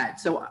ideas that you had.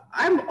 So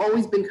I've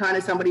always been kind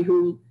of somebody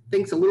who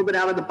thinks a little bit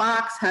out of the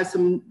box, has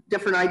some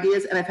different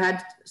ideas. And I've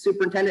had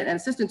superintendent and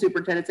assistant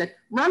superintendent said,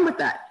 run with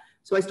that.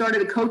 So I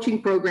started a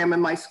coaching program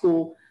in my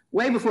school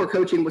way before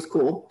coaching was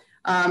cool.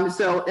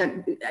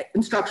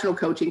 Instructional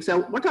coaching.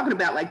 So we're talking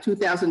about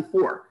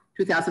 2004,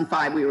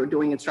 2005, we were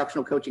doing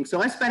instructional coaching.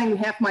 So I'm spending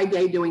half my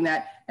day doing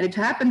that. And it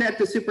happened that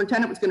the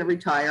superintendent was going to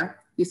retire.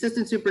 The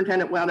assistant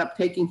superintendent wound up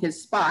taking his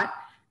spot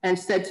and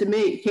came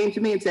to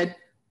me and said,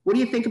 what do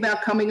you think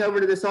about coming over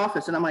to this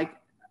office? And I'm like,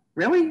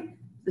 really?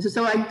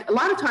 So a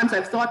lot of times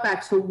I've thought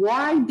back, so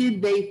why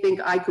did they think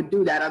I could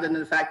do that other than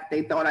the fact that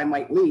they thought I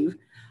might leave?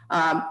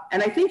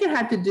 And I think it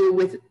had to do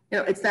with,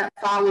 it's that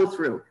follow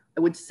through.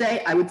 I would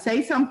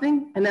say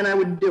something and then I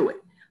would do it.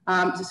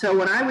 So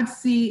when I would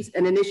see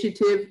an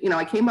initiative,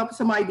 I came up with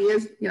some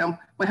ideas.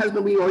 My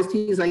husband, we always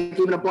tease, like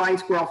even a blind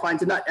squirrel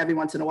finds a nut every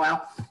once in a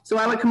while. So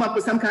I would come up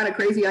with some kind of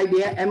crazy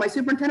idea and my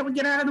superintendent would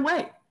get out of the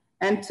way.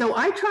 And so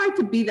I tried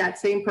to be that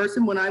same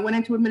person when I went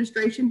into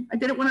administration. I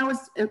did it when I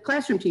was a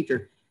classroom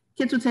teacher.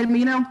 Kids would say to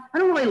me, I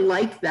don't really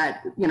like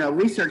that,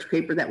 research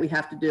paper that we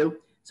have to do.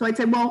 So I'd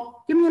say,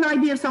 well, give me an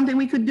idea of something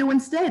we could do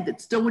instead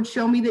that still would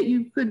show me that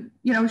you could,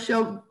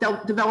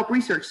 develop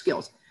research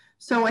skills.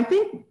 So I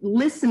think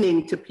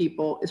listening to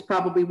people is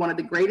probably one of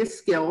the greatest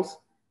skills,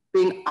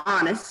 being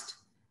honest,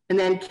 and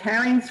then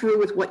carrying through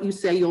with what you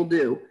say you'll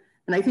do.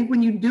 And I think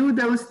when you do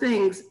those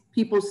things,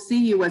 people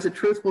see you as a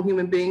truthful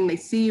human being. They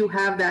see you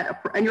have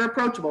that, and you're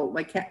approachable,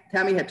 like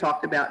Tammy had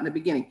talked about in the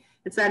beginning.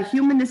 It's that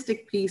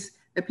humanistic piece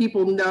that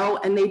people know,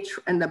 and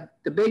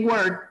the big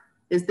word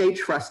is they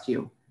trust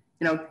you.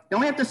 You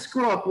only have to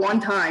screw up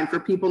one time for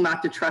people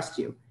not to trust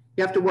you.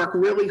 You have to work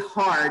really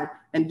hard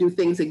and do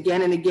things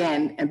again and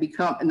again and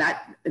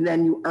and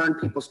then you earn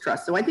people's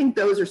trust. So I think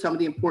those are some of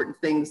the important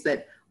things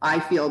that I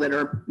feel that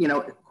are,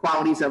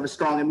 qualities of a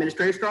strong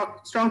administrator,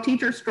 strong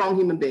teacher, strong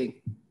human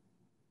being.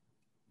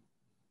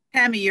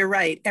 Tammy, you're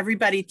right.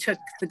 Everybody took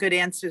the good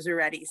answers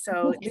already.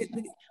 So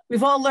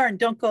we've all learned,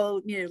 don't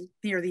go near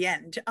the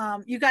end.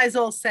 You guys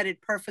all said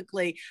it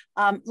perfectly.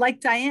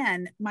 Like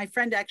Diane, my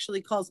friend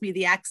actually calls me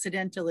the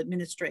accidental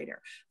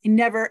administrator. I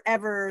never,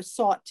 ever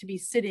sought to be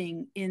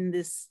sitting in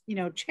this,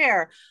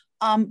 chair.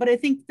 But I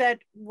think that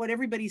what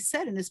everybody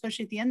said, and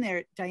especially at the end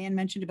there, Diane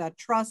mentioned about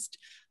trust,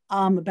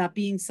 about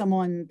being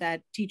someone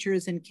that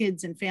teachers and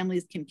kids and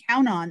families can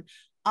count on.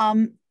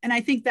 And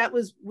I think that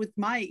was with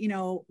my,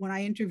 when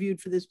I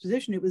interviewed for this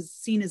position, it was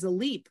seen as a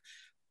leap.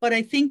 But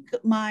I think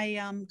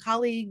my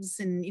colleagues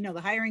and,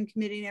 the hiring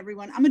committee and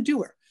everyone, I'm a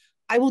doer.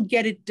 I will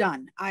get it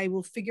done. I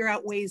will figure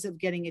out ways of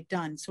getting it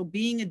done. So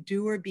being a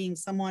doer, being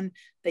someone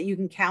that you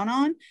can count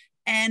on.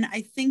 And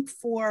I think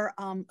for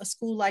a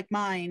school like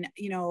mine,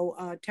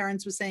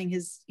 Terence was saying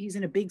he's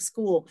in a big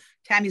school.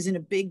 Tammy's in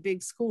a big,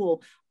 big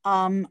school.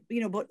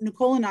 But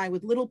Nicole and I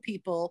with little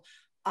people,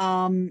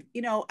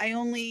 I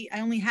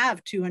only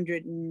have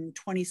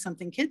 220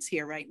 something kids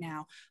here right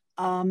now.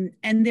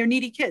 And they're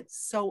needy kids.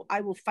 So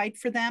I will fight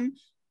for them.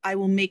 I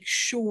will make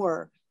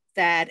sure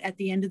that at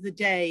the end of the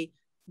day,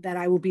 that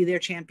I will be their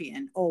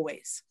champion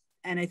always.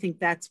 And I think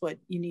that's what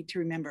you need to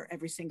remember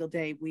every single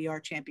day. We are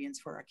champions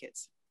for our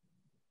kids.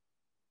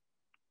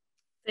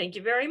 Thank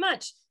you very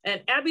much.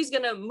 And Abby's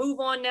going to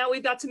move on now.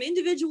 We've got some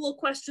individual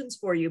questions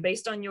for you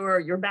based on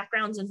your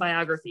backgrounds and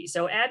biography.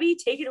 So Abby,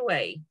 take it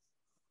away.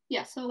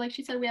 Yeah, so like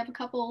she said, we have a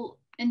couple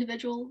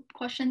individual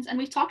questions, and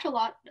we've talked a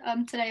lot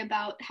today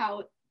about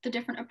how the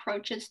different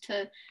approaches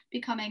to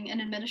becoming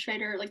an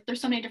administrator, like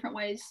there's so many different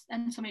ways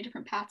and so many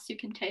different paths you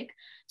can take.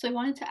 So I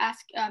wanted to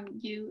ask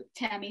you,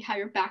 Tammy, how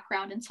your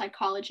background in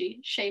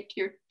psychology shaped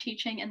your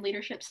teaching and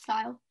leadership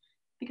style,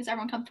 because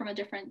everyone comes from a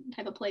different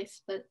type of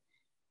place, but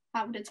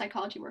how did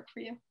psychology work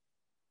for you?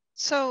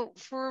 So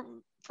for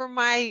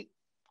my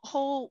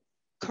whole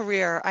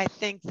career, I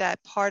think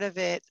that part of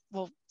it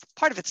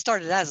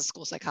started as a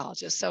school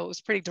psychologist, so it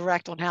was pretty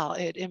direct on how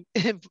it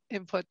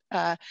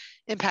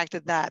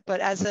impacted that. But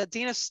as a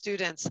dean of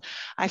students,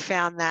 I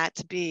found that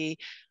to be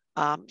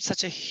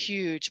such a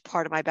huge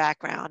part of my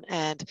background.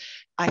 And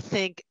I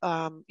think,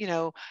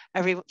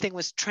 everything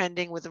was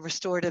trending with the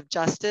restorative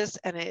justice,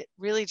 and it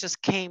really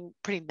just came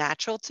pretty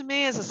natural to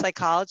me as a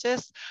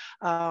psychologist.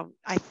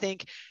 I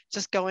think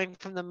just going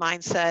from the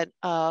mindset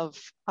of,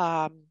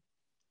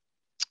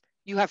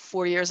 you have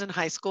 4 years in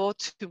high school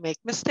to make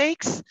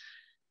mistakes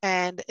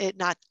and it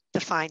not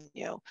define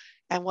you.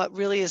 And what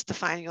really is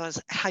defining you is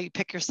how you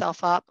pick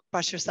yourself up,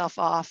 brush yourself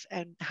off,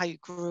 and how you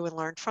grew and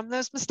learned from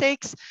those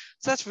mistakes.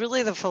 So that's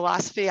really the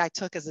philosophy I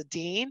took as a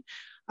dean.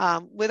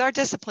 With our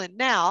discipline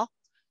now,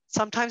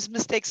 sometimes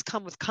mistakes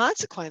come with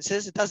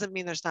consequences. It doesn't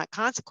mean there's not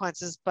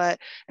consequences, but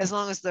as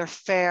long as they're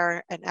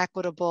fair and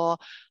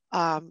equitable,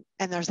 and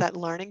there's that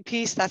learning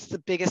piece, that's the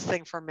biggest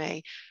thing for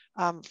me.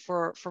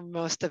 For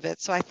most of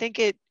it. So I think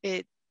it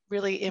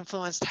really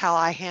influenced how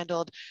I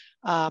handled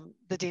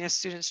the Dean of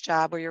Students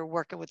job, where you're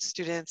working with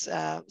students,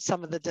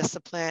 some of the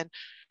discipline.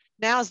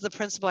 Now as the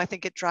principal, I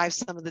think it drives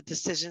some of the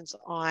decisions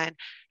on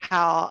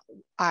how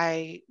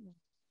I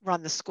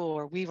run the school,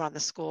 or we run the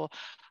school.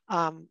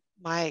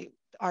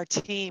 Our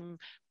team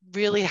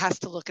really has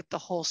to look at the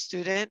whole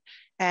student,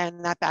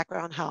 and that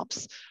background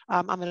helps.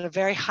 I'm in a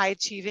very high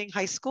achieving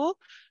high school.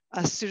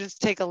 Students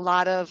take a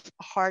lot of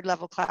hard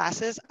level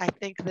classes. I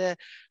think the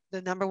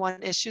number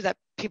one issue that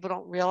people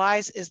don't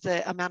realize is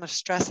the amount of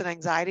stress and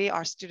anxiety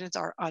our students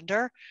are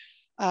under.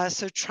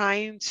 So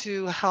trying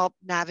to help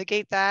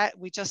navigate that.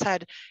 We just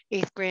had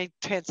 8th grade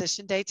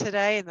transition day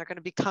today, and they're going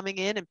to be coming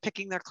in and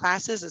picking their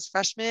classes as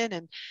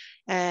freshmen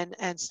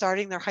and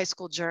starting their high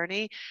school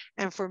journey.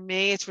 And for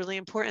me, it's really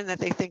important that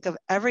they think of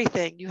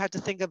everything. You have to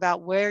think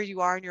about where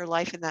you are in your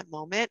life in that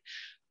moment,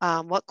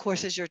 what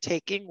courses you're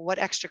taking, what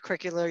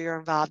extracurricular you're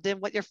involved in,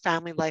 what your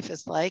family life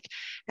is like,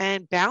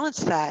 and balance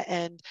that,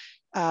 and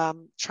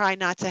try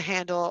not to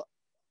handle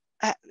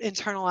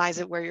internalize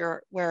it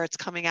where it's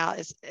coming out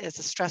is a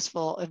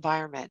stressful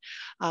environment.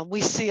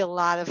 We see a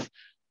lot of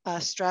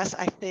stress,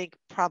 I think,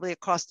 probably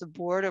across the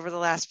board over the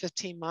last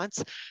 15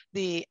 months.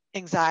 The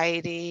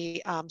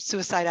anxiety,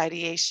 suicide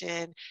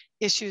ideation,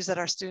 issues that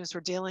our students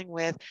were dealing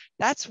with,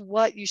 that's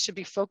what you should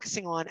be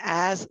focusing on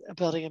as a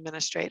building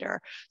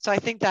administrator. So I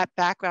think that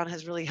background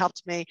has really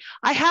helped me.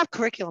 I have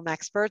curriculum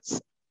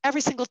experts.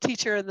 Every single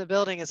teacher in the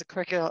building is a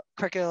curriculum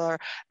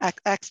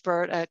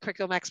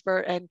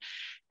expert,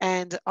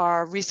 and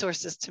are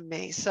resources to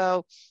me.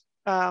 So,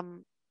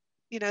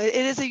 you know, it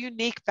is a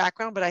unique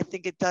background, but I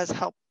think it does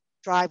help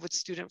drive with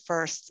student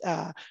first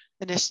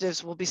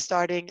initiatives. We'll be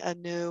starting a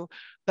new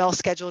bell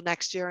schedule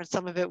next year, and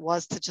some of it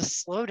was to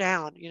just slow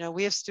down. You know,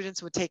 we have students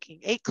who are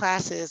taking 8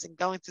 classes and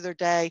going through their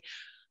day,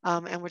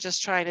 and we're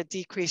just trying to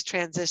decrease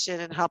transition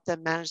and help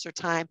them manage their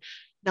time.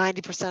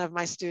 90% of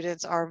my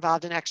students are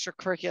involved in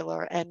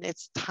extracurricular, and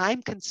it's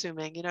time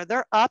consuming. You know,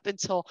 they're up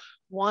until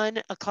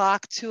 1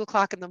 o'clock, 2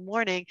 o'clock in the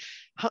morning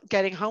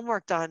getting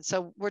homework done.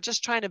 So we're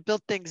just trying to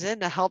build things in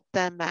to help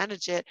them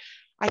manage it.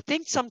 I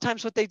think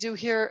sometimes what they do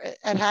here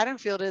at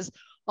Haddonfield is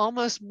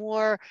almost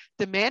more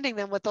demanding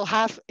than what they'll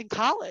have in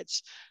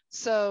college.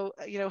 So,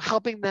 you know,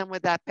 helping them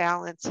with that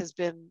balance has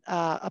been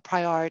a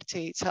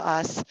priority to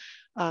us,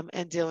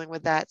 and dealing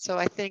with that. So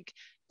I think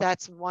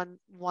that's one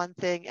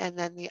thing. And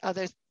then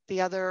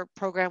the other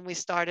program we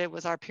started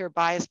was our peer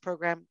bias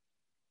program,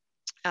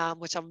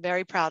 which I'm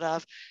very proud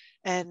of.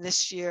 And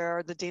this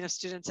year, the Dean of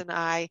Students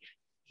and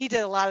he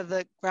did a lot of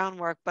the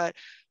groundwork, but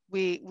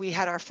we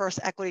had our first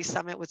equity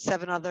summit with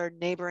 7 other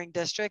neighboring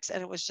districts,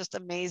 and it was just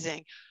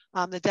amazing.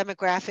 The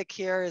demographic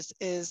here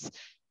is,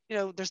 you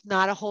know, there's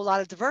not a whole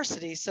lot of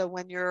diversity. So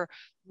when you're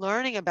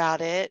learning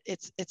about it,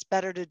 it's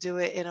better to do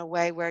it in a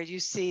way where you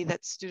see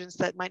that students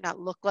that might not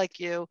look like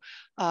you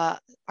are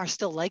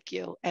still like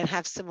you and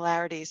have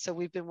similarities. So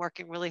we've been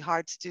working really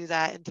hard to do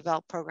that and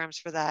develop programs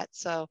for that.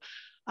 So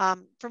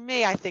for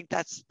me, I think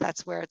that's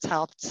where it's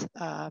helped,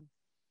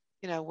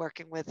 you know,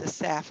 working with the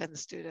staff and the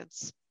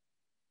students.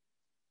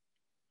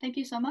 Thank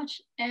you so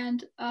much.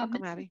 And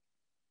welcome, Abby.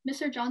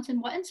 Mr.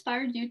 Johnson, what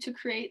inspired you to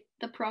create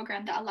the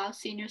program that allows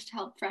seniors to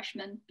help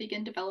freshmen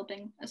begin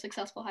developing a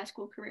successful high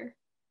school career?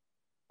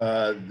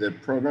 The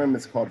program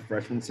is called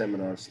Freshman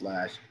Seminar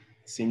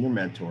 / Senior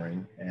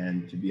Mentoring.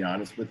 And to be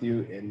honest with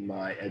you, in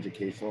my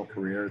educational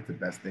career, it's the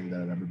best thing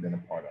that I've ever been a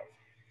part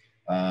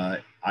of.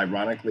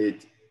 Ironically,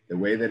 the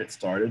way that it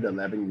started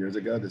 11 years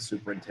ago, the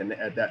superintendent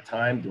at that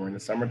time during the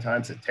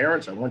summertime said,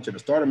 "Terence, I want you to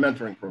start a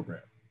mentoring program."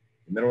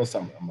 In the middle of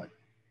summer, I'm like,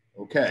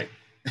 okay.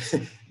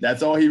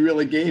 That's all he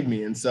really gave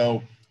me. And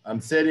so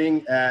I'm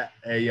sitting at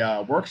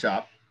a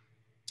workshop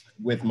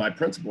with my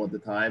principal at the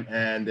time,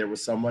 and there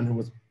was someone who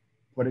was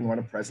putting on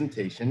a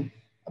presentation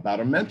about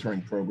a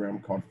mentoring program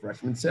called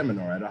Freshman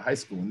Seminar at a high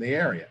school in the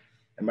area.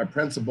 And my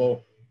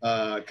principal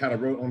kind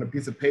of wrote on a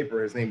piece of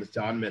paper, his name was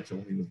John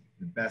Mitchell. He was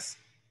the best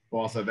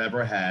boss I've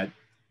ever had.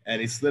 And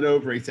he slid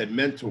over, he said,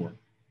 "Mentor."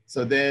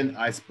 So then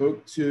I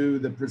spoke to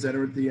the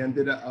presenter at the end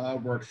of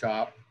the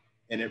workshop,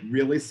 and it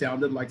really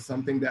sounded like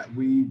something that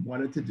we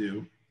wanted to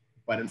do.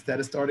 But instead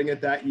of starting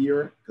it that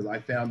year, because I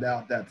found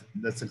out that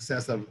the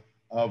success of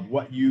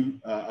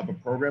a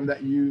program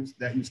that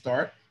you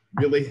start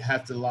really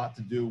has a lot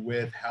to do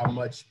with how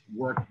much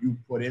work you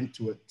put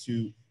into it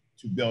to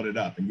build it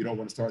up, and you don't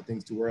want to start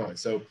things too early.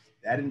 So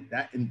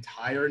that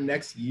entire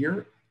next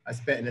year, I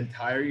spent an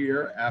entire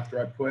year after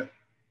I put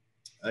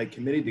a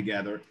committee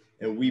together,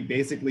 and we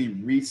basically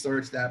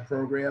researched that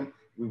program.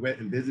 We went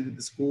and visited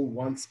the school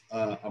once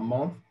a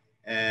month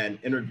and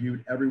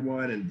interviewed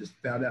everyone and just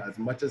found out as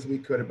much as we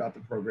could about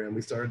the program.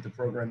 We started the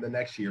program the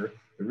next year.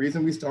 The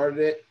reason we started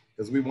it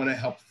is we want to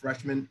help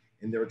freshmen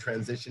in their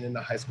transition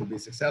into high school be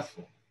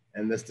successful.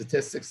 And the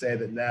statistics say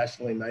that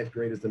nationally, 9th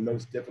grade is the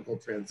most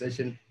difficult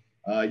transition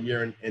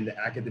year in the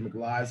academic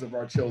lives of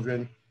our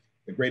children.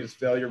 The greatest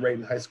failure rate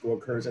in high school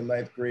occurs in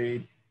 9th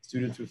grade.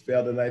 Students who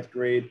fail the 9th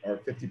grade are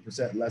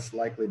 50% less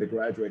likely to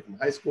graduate from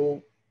high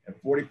school, and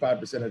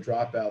 45% of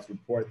dropouts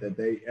report that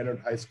they entered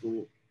high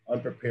school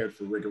unprepared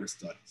for rigorous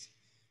studies.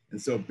 And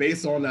so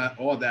based on that,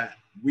 all that,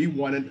 we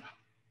wanted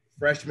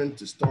freshmen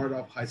to start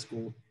off high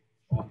school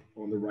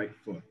on the right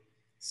foot.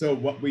 So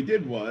what we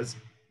did was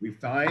we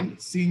find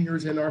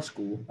juniors in our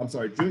school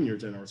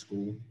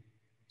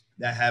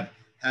that have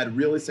had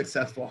really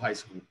successful high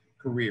school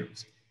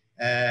careers.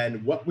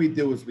 And what we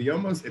do is we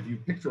almost, if you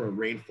picture a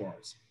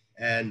rainforest,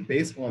 and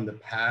based on the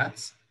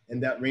paths in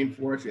that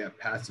rainforest, we have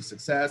paths to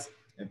success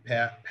and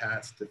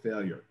paths to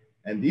failure.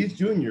 And these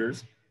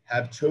juniors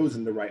have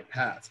chosen the right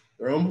paths.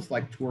 They're almost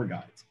like tour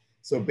guides.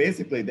 So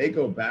basically they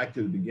go back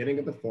to the beginning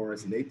of the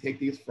forest and they take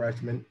these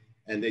freshmen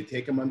and they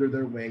take them under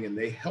their wing and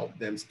they help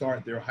them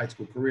start their high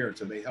school career.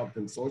 So they help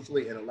them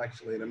socially,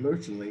 intellectually, and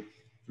emotionally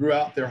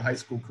throughout their high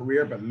school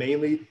career, but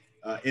mainly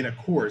in a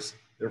course,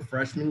 their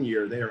freshman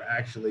year, they are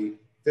actually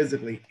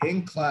physically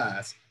in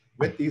class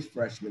with these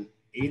freshmen,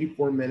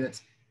 84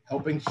 minutes,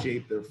 helping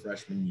shape their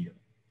freshman year.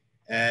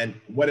 And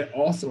what it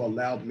also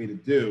allowed me to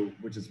do,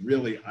 which is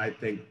really, I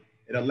think,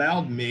 it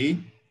allowed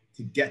me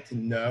to get to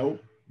know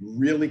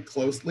really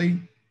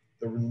closely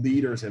the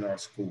leaders in our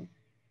school.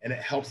 And it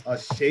helps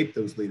us shape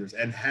those leaders.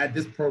 And had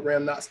this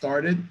program not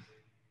started,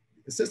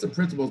 assistant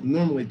principals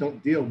normally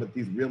don't deal with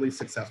these really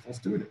successful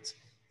students.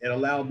 It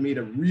allowed me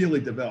to really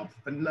develop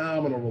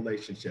phenomenal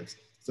relationships.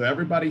 So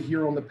everybody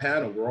here on the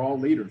panel, we're all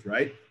leaders,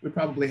 right? We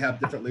probably have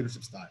different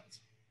leadership styles.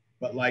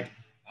 But like,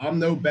 I'm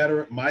no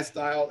better, my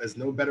style is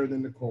no better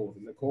than Nicole's,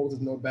 and Nicole's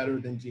is no better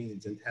than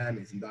Jeanne's and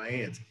Tammy's and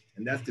Diane's.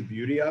 And that's the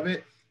beauty of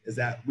it, is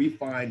that we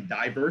find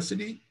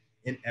diversity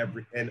in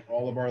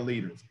all of our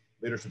leaders,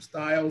 leadership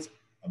styles,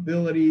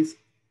 abilities,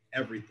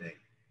 everything.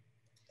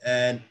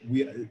 And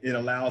it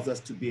allows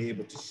us to be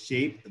able to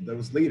shape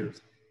those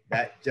leaders.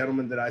 That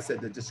gentleman that I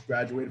said that just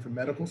graduated from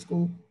medical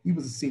school, he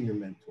was a senior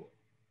mentor,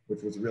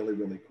 which was really,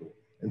 really cool.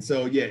 And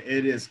so, yeah,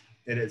 it is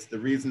the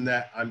reason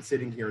that I'm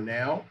sitting here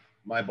now.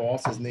 My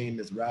boss, his name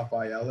is Ralph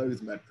Aiello.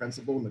 He's my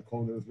principal.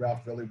 Nicole knows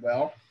Ralph really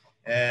well.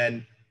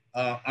 And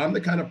I'm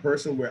the kind of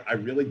person where I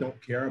really don't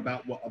care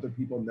about what other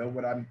people know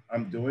what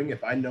I'm doing.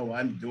 If I know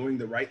I'm doing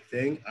the right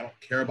thing, I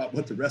don't care about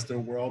what the rest of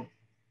the world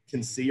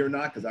can see or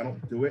not, because I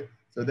don't do it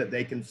so that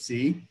they can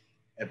see.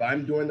 If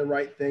I'm doing the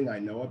right thing, I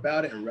know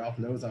about it, and Ralph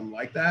knows I'm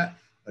like that.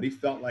 But he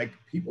felt like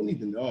people need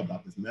to know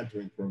about this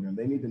mentoring program.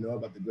 They need to know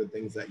about the good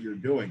things that you're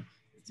doing.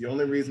 It's the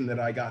only reason that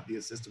I got the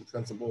Assistant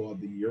Principal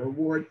of the Year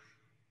award.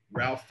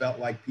 Ralph felt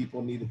like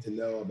people needed to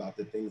know about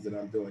the things that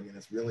I'm doing, and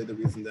it's really the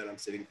reason that I'm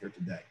sitting here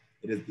today.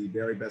 It is the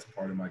very best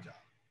part of my job.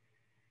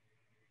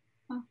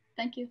 Oh,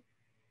 thank you.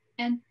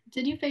 And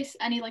did you face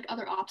any like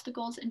other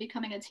obstacles in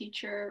becoming a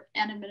teacher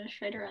and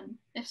administrator? And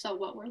if so,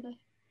 what were they?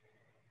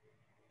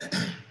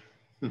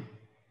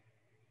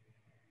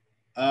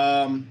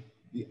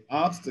 The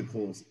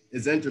obstacles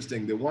is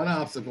interesting. The one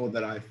obstacle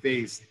that I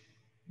faced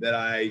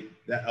that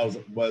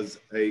was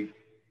a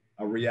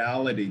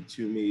reality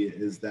to me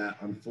is that,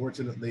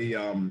 unfortunately,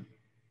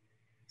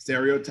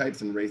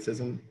 stereotypes and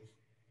racism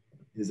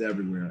is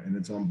everywhere, and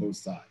it's on both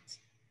sides.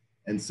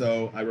 And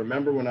so I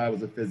remember when I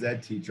was a phys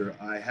ed teacher,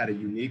 I had a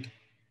unique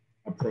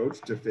approach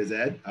to phys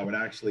ed. I would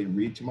actually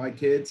read to my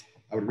kids.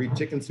 I would read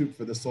Chicken Soup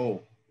for the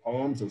Soul,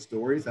 poems or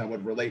stories. I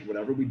would relate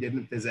whatever we did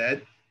in phys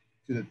ed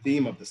to the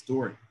theme of the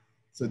story.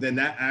 So then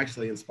that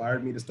actually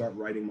inspired me to start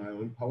writing my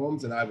own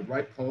poems. And I would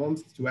write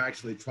poems to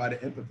actually try to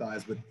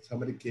empathize with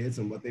some of the kids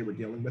and what they were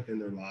dealing with in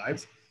their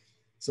lives.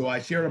 So I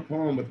shared a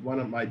poem with one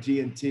of my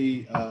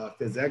G&T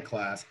phys ed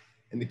class,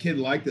 and the kid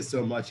liked it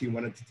so much, he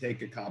wanted to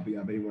take a copy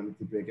of it. He wanted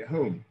to take it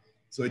home.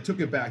 So he took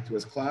it back to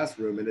his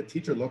classroom, and the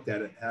teacher looked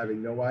at it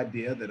having no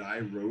idea that I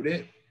wrote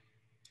it.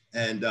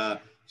 And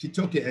she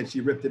took it and she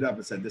ripped it up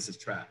and said, "This is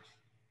trash."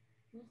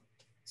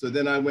 So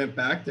then I went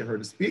back to her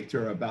to speak to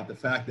her about the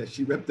fact that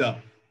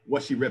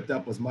what she ripped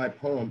up was my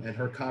poem. And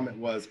her comment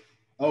was,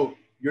 "Oh,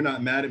 you're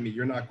not mad at me.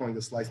 You're not going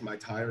to slice my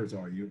tires,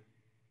 are you?"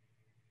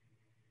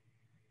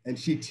 And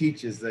she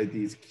teaches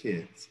these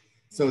kids.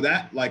 So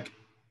that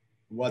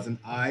was an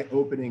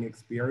eye-opening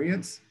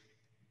experience,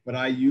 but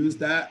I used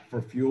that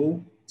for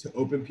fuel to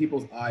open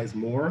people's eyes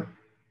more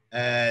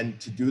and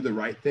to do the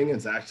right thing.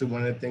 It's actually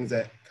one of the things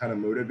that kind of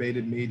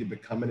motivated me to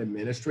become an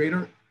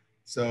administrator.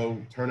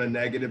 So turn a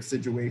negative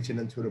situation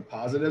into a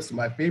positive. So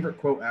my favorite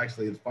quote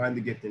actually is, "Find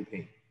the gift in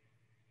pain."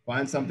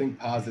 Find something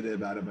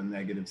positive out of a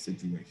negative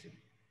situation.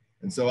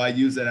 And so I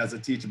use that as a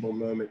teachable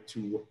moment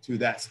to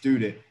that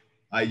student.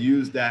 I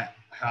use that,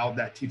 how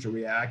that teacher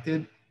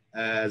reacted,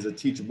 as a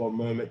teachable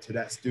moment to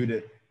that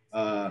student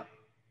to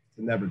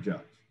never judge.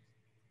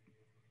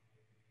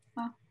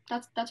 Wow,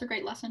 that's a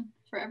great lesson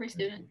for every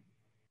student.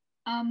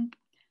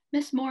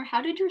 Ms. Moore,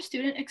 how did your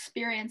student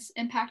experience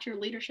impact your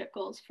leadership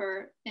goals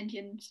for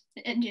Indian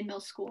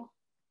Mill School?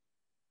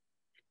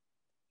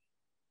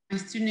 My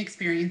student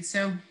experience,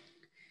 so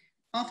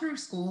all through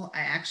school,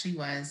 I actually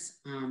was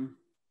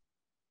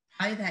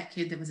probably that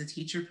kid that was a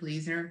teacher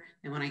pleaser.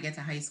 And when I get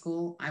to high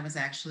school, I was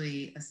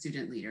actually a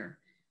student leader.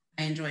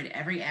 I enjoyed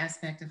every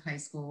aspect of high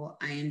school.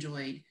 I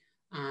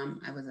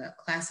was a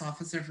class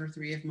officer for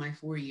 3 of my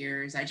 4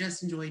 years. I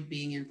just enjoyed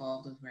being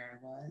involved with where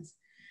I was.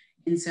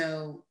 And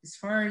so as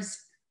far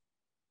as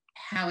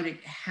how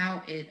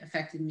it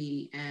affected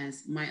me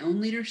as my own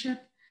leadership,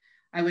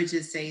 I would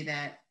just say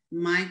that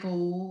my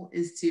goal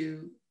is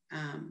to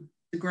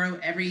grow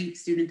every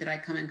student that I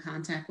come in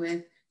contact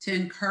with, to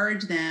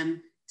encourage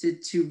them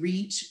to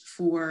reach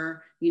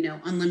for,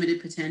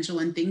 unlimited potential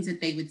and things that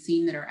they would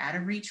seem that are out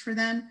of reach for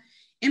them.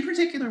 In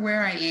particular,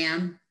 where I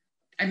am,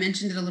 I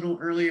mentioned it a little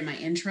earlier in my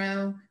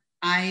intro,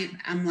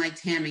 I'm like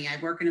Tammy. I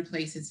work in a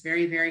place that's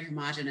very, very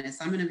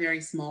homogenous. I'm in a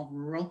very small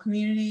rural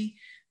community,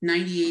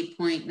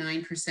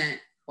 98.9%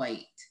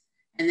 white.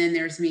 And then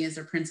there's me as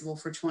a principal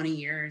for 20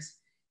 years.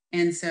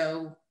 And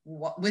so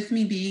with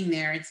me being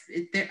there,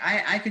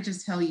 I could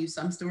just tell you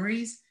some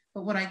stories,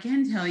 but what I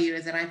can tell you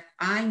is that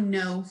I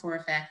know for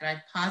a fact that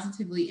I've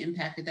positively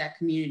impacted that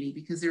community,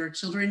 because there are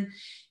children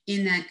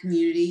in that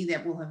community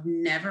that will have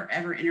never,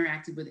 ever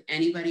interacted with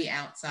anybody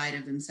outside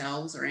of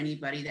themselves or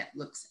anybody that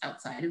looks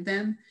outside of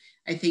them.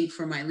 I think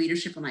for my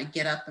leadership, when I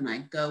get up and I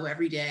go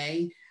every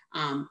day,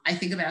 I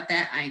think about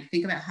that. I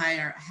think about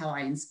how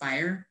I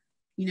inspire,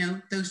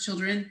 those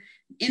children,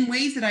 in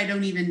ways that I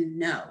don't even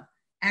know.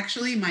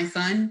 Actually, my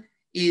son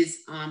is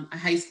a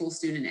high school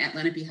student at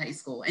Lenape High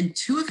School, and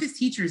 2 of his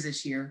teachers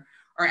this year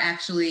are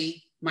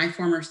actually my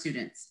former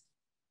students.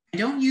 I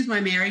don't use my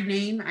married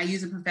name, I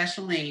use a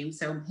professional name,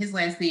 so his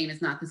last name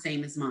is not the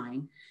same as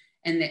mine,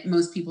 and that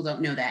most people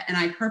don't know that. And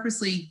I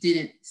purposely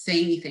didn't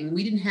say anything.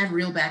 We didn't have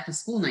real back to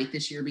school night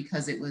this year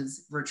because it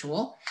was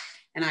virtual,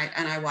 and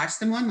I watched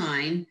them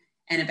online,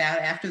 and about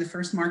after the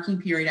first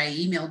marking period, I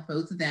emailed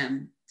both of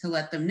them to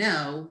let them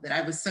know that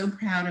I was so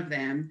proud of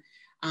them.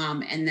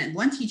 And then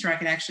one teacher, I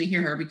could actually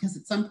hear her because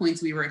at some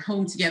points we were at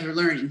home together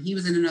learning. He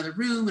was in another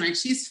room, and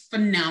she's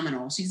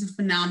phenomenal. She's a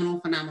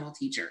phenomenal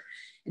teacher,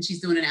 and she's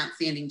doing an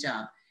outstanding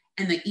job.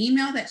 And the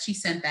email that she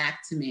sent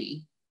back to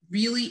me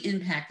really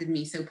impacted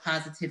me so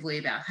positively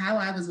about how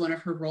I was one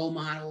of her role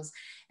models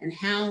and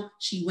how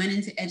she went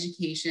into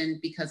education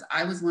because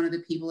I was one of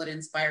the people that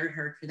inspired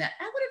her for that.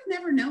 I would have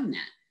never known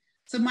that.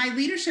 So my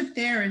leadership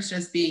there is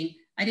just being,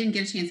 I didn't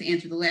get a chance to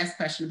answer the last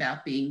question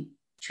about being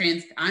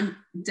I'm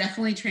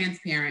definitely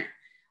transparent.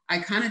 I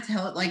kind of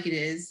tell it like it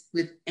is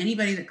with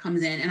anybody that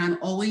comes in, and I'm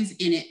always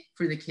in it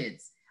for the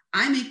kids.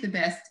 I make the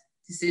best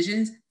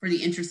decisions for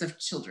the interests of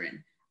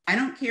children. I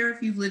don't care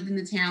if you've lived in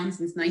the town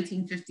since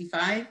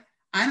 1955.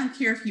 I don't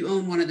care if you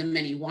own one of the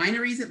many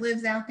wineries that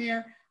lives out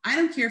there. I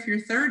don't care if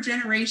you're 3rd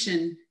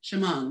generation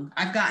Chemung.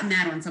 I've gotten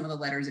that on some of the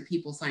letters that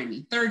people sign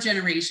me. 3rd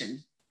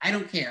generation, I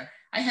don't care.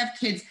 I have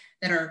kids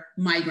that are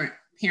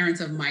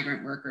parents of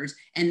migrant workers,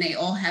 and they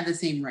all have the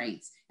same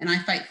rights. And I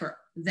fight for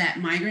that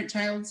migrant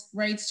child's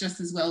rights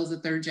just as well as the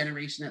 3rd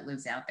generation that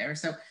lives out there.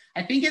 So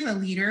I think as a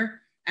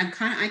leader,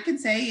 I can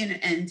say,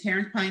 and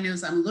Terence probably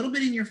knows, I'm a little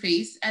bit in your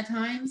face at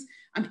times.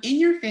 I'm in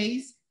your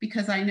face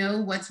because I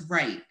know what's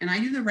right. And I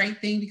do the right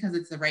thing because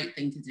it's the right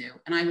thing to do.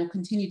 And I will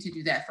continue to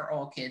do that for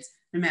all kids,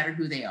 no matter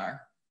who they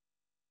are.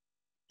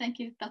 Thank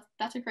you.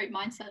 That's a great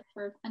mindset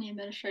for any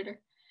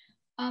administrator.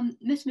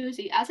 Ms.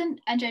 Muzi, as an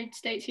NJ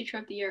State Teacher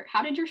of the Year,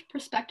 how did your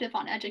perspective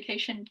on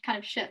education kind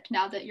of shift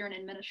now that you're an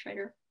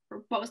administrator?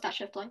 Or what was that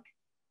shift like?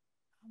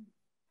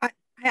 I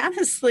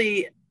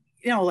honestly,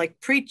 like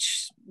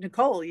preach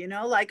Nicole,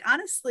 like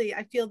honestly,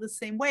 I feel the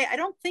same way. I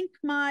don't think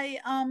my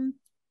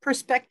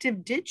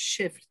perspective did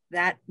shift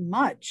that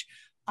much.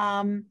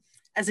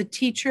 As a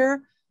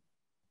teacher,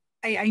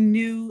 I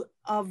knew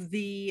of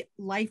the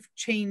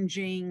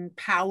life-changing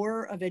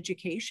power of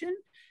education.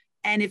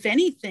 And if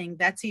anything,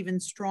 that's even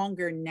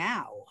stronger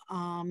now.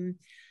 In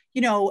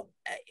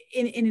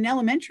an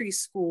elementary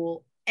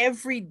school,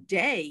 every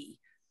day,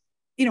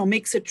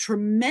 makes a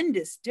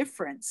tremendous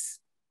difference,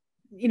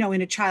 in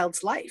a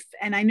child's life.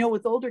 And I know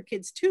with older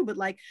kids too, but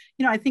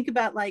I think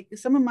about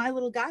some of my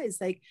little guys,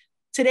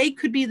 today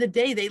could be the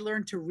day they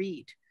learn to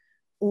read,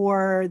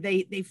 or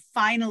they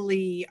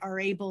finally are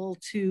able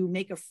to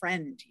make a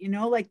friend,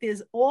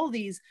 there's all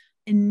these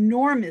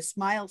enormous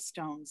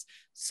milestones.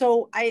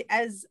 So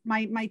as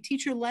my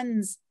teacher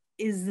lens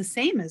is the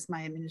same as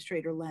my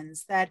administrator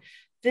lens, that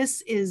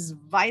this is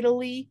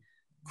vitally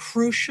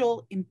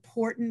crucial,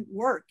 important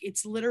work.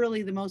 It's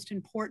literally the most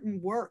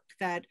important work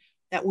that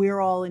we're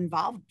all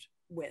involved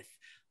with.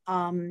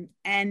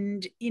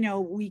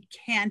 We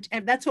can't,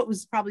 and that's what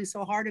was probably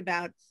so hard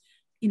about,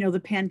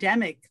 the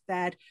pandemic,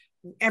 that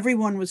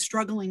everyone was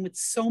struggling with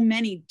so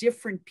many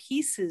different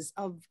pieces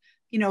of,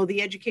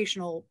 the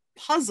educational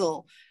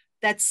puzzle,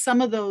 that some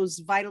of those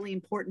vitally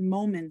important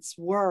moments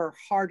were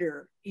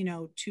harder,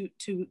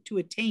 to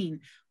attain,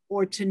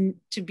 or to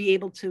be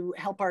able to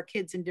help our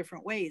kids in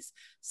different ways.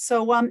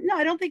 So no,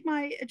 I don't think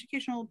my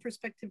educational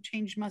perspective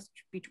changed much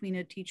between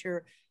a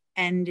teacher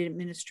and an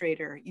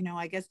administrator.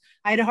 I guess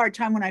I had a hard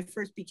time when I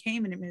first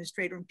became an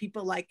administrator, and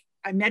people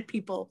I met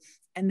people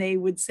and they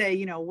would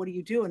say, what do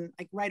you do? And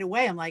right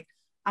away, I'm like,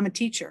 I'm a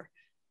teacher.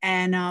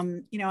 And,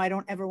 I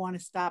don't ever want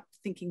to stop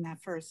thinking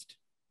that first.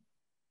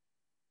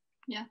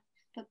 Yeah,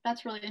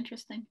 that's really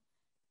interesting.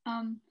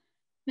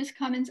 Ms.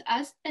 Cummins,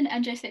 as an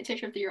NJ State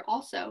Teacher of the Year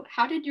also,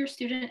 how did your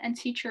student and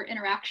teacher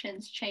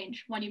interactions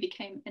change when you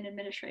became an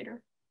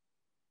administrator?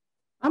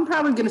 I'm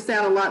probably going to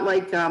sound a lot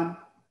like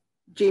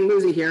Jeanne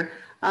Muzi here,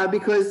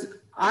 because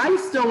I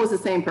still was the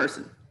same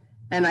person.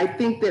 And I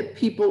think that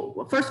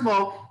people, first of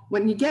all,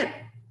 when you get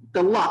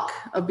the luck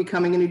of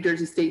becoming a New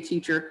Jersey State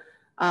teacher,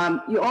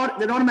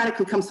 that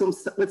automatically comes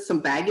with some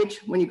baggage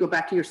when you go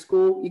back to your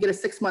school. You get a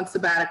 6-month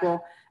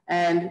sabbatical,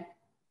 and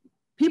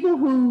people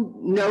who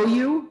know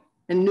you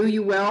and knew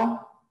you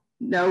well,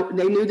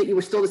 they knew that you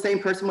were still the same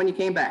person when you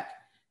came back.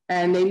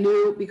 And they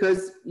knew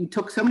because you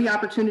took so many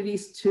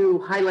opportunities to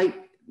highlight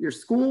your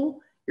school,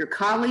 your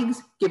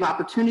colleagues, give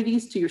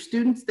opportunities to your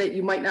students that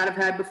you might not have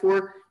had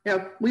before.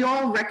 We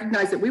all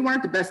recognize that we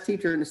weren't the best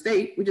teacher in the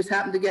state. We just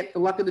happened to get the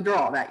luck of the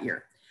draw that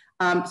year.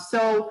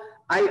 So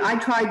I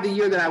tried the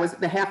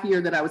half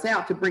year that I was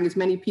out to bring as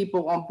many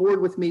people on board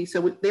with me.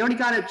 So they already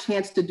got a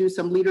chance to do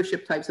some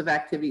leadership types of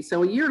activities.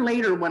 So a year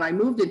later, when I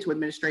moved into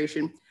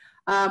administration,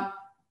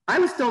 I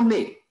was still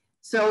me.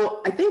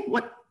 So I think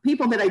what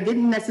people that I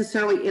didn't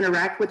necessarily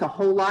interact with a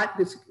whole lot,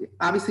 because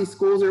obviously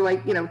schools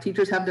are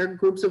teachers have their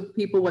groups of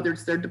people, whether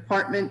it's their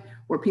department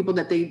or people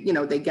that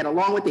they get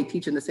along with, they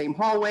teach in the same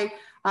hallway.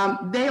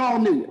 They all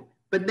knew you.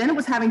 But then it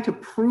was having to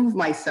prove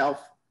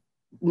myself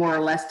more or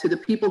less to the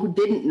people who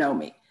didn't know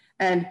me.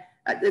 And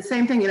the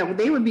same thing,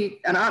 they would be,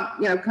 and I'm,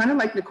 kind of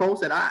like Nicole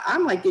said,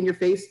 I'm like in your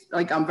face,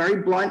 like I'm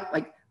very blunt,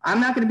 like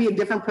I'm not going to be a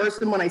different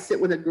person when I sit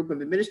with a group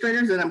of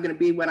administrators than I'm going to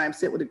be when I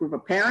sit with a group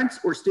of parents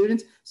or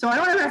students. So I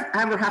don't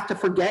ever have to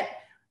forget,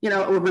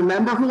 or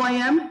remember who I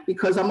am,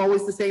 because I'm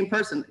always the same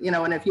person,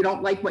 and if you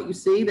don't like what you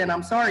see, then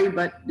I'm sorry,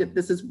 but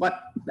this is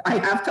what I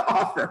have to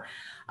offer.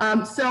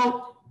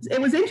 So it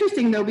was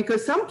interesting though,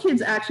 because some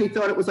kids actually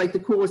thought it was like the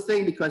coolest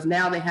thing because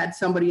now they had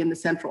somebody in the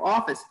central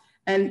office.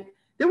 And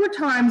there were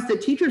times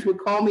that teachers would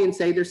call me and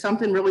say, there's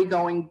something really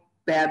going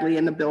badly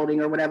in the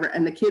building or whatever,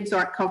 and the kids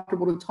aren't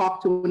comfortable to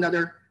talk to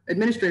another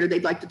administrator,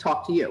 they'd like to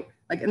talk to you.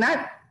 And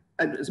that,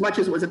 as much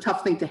as it was a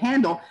tough thing to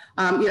handle,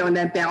 and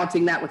then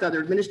balancing that with other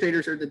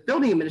administrators or the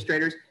building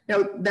administrators,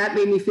 that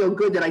made me feel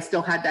good that I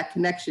still had that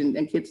connection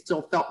and kids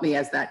still felt me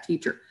as that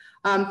teacher.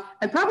 And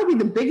probably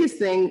the biggest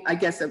thing, I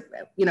guess,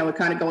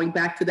 kind of going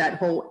back to that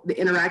the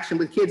interaction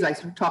with kids, I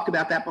talked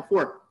about that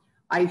before.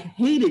 I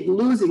hated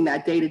losing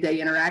that day-to-day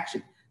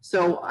interaction.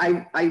 So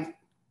I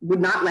would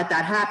not let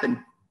that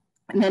happen.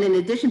 And then in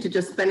addition to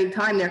just spending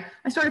time there,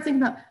 I started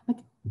thinking about, like,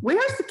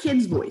 where's the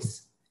kid's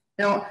voice?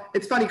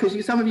 It's funny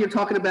because some of you are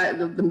talking about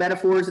the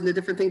metaphors and the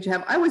different things you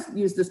have. I always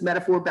use this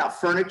metaphor about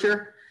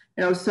furniture.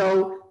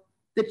 So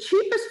the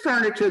cheapest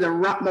furniture, the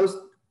most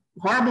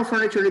horrible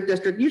furniture in the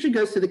district usually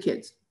goes to the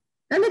kids.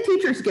 Then the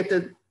teachers get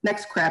the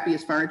next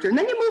crappiest furniture. And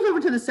then you move over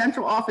to the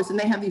central office and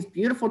they have these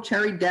beautiful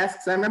cherry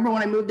desks. I remember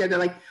when I moved there, they're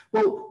like,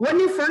 well, what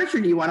new furniture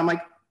do you want? I'm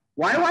like,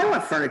 why do I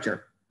want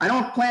furniture? I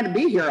don't plan to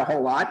be here a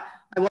whole lot.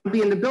 I want to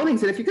be in the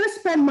buildings. And if you're going to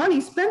spend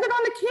money, spend it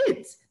on the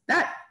kids.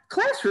 That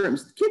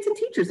classrooms, kids and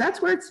teachers,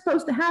 that's where it's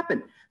supposed to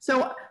happen.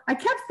 So I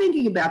kept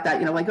thinking about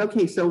that, like,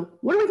 okay, so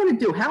what are we going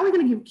to do? How are we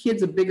going to give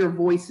kids a bigger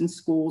voice in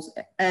schools?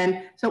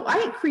 And so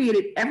I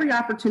created every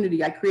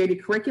opportunity. I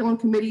created curriculum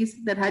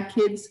committees that had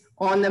kids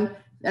on them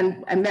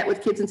and met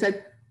with kids and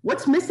said,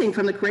 what's missing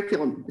from the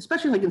curriculum,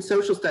 especially like in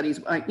social studies,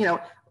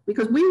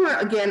 because we were,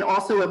 again,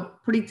 also a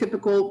pretty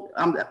typical,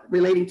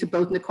 relating to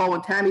both Nicole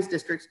and Tammy's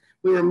districts,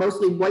 we were a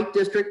mostly white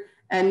district.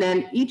 And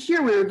then each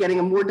year we were getting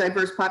a more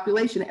diverse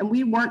population and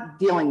we weren't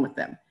dealing with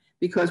them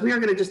because we were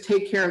going to just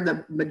take care of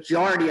the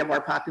majority of our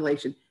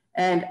population.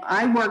 And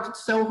I worked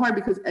so hard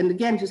because, and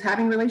again, just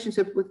having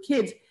relationships with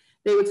kids,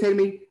 they would say to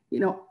me,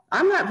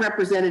 I'm not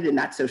represented in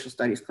that social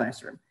studies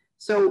classroom.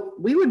 So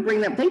we would bring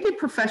them, they did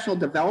professional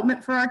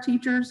development for our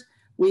teachers.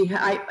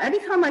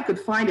 Anytime I could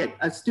find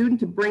a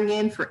student to bring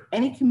in for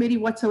any committee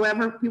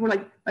whatsoever, people were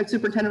like, my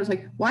superintendent was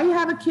like, why do you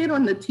have a kid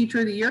on the teacher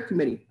of the year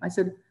committee? I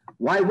said,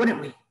 why wouldn't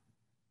we?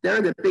 They're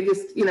the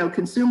biggest,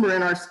 consumer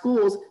in our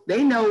schools.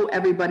 They know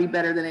everybody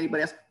better than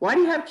anybody else. Why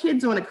do you have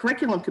kids on a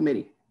curriculum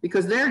committee?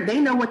 Because they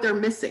know what they're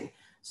missing.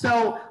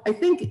 So I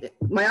think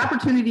my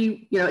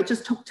opportunity, it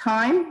just took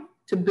time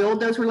to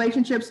build those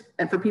relationships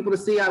and for people to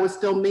see I was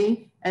still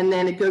me. And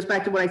then it goes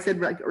back to what I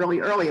said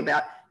early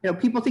about,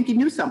 people think you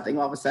knew something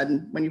all of a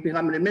sudden when you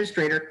become an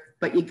administrator,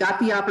 but you got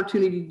the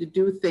opportunity to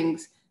do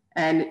things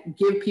and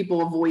give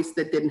people a voice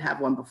that didn't have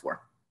one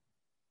before.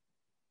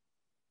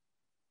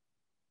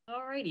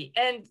 All righty,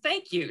 and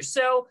thank you.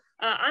 So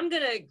I'm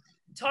going to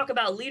talk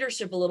about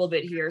leadership a little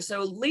bit here.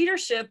 So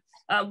leadership,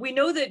 we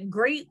know that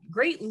great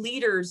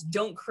leaders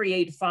don't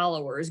create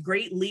followers.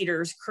 Great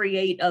leaders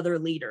create other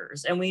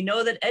leaders. And we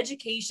know that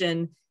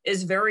education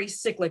is very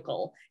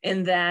cyclical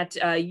in that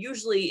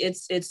usually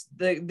it's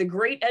the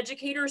great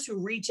educators who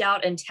reach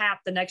out and tap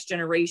the next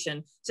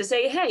generation to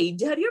say, hey,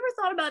 have you ever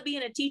thought about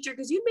being a teacher?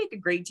 Because you'd make a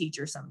great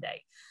teacher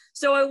someday.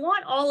 So I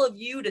want all of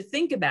you to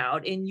think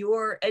about in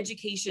your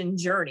education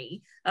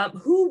journey,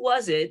 who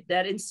was it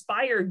that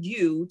inspired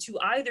you to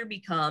either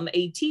become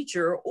a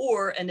teacher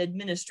or an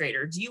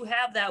administrator? Do you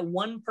have that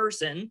one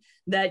person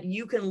that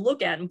you can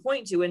look at and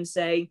point to and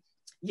say,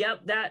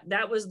 yep,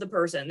 that was the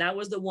person. That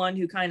was the one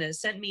who kind of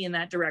sent me in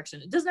that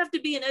direction. It doesn't have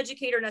to be an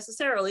educator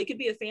necessarily. It could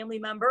be a family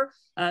member,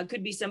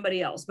 could be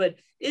somebody else. But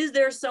is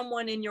there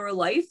someone in your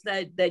life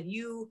that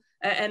you,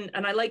 and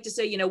I like to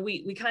say,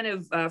 we kind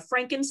of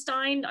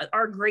Frankenstein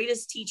our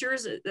greatest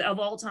teachers of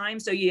all time.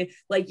 So you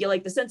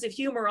like the sense of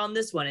humor on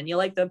this one, and you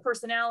like the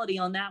personality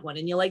on that one,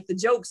 and you like the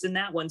jokes in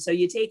that one. So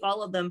you take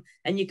all of them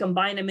and you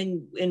combine them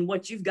in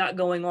what you've got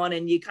going on,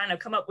 and you kind of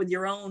come up with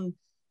your own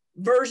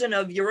version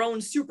of your own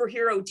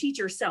superhero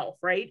teacher self,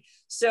 right?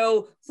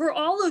 So for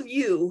all of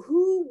you,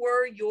 who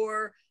were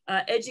your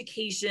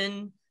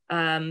education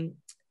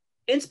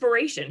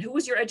inspiration? Who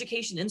was your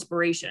education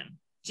inspiration?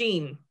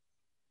 Jeanne.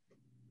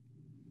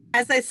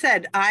 As I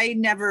said, I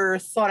never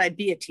thought I'd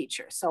be a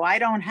teacher. So I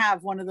don't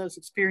have one of those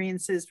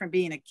experiences from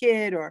being a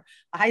kid or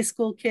a high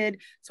school kid.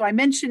 So I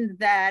mentioned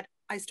that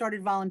I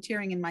started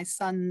volunteering in my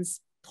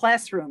son's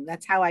classroom.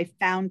 That's how I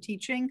found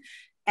teaching.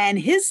 And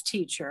his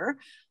teacher,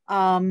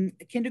 a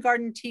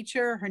kindergarten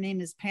teacher, her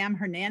name is Pam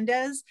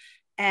Hernandez.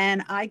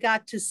 And I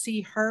got to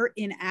see her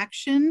in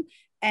action.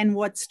 And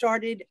what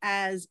started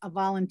as a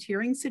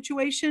volunteering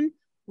situation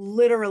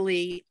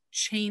literally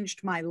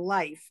changed my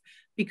life.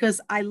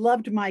 because I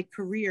loved my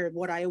career,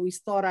 what I always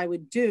thought I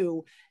would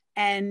do.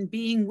 And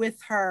being with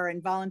her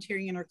and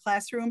volunteering in her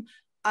classroom,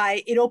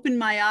 it opened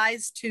my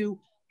eyes to,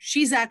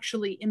 she's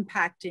actually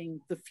impacting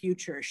the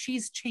future.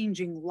 She's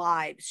changing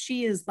lives.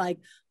 She is like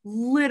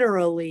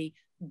literally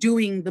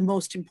doing the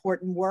most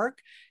important work.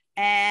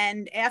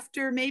 And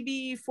after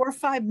maybe 4 or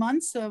 5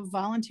 months of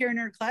volunteering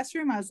in her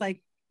classroom, I was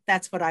like,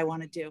 that's what I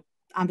want to do.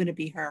 I'm going to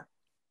be her.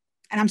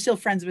 And I'm still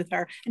friends with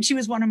her. And she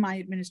was one of my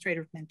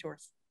administrative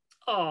mentors.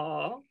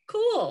 Oh,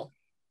 cool.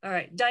 All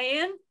right,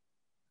 Diane?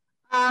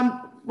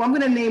 Well, I'm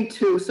going to name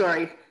two,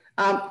 sorry.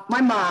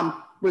 My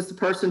mom was the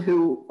person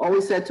who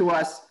always said to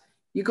us,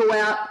 you go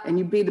out and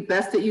you be the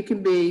best that you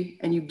can be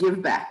and you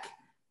give back.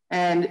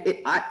 And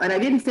I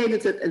didn't say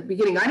this at the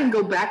beginning. I didn't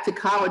go back to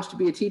college to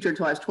be a teacher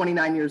until I was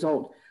 29 years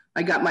old.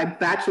 I got my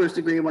bachelor's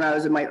degree when I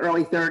was in my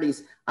early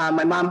 30s.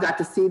 My mom got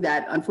to see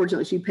that.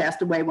 Unfortunately, she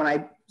passed away when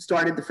I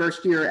started the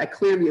first year at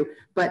Clearview.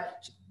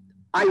 But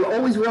I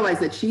always realized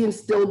that she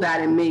instilled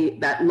that in me,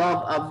 that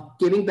love of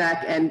giving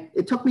back. And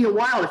it took me a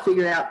while to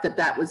figure out that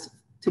that was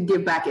to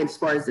give back as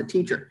far as the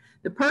teacher.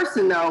 The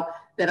person, though,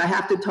 that I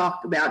have to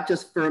talk about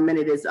just for a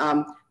minute is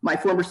my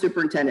former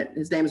superintendent.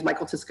 His name is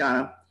Michael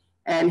Toscano.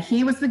 And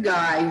he was the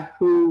guy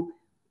who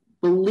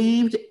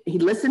believed, he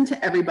listened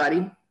to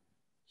everybody.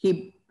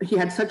 He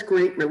had such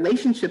great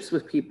relationships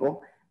with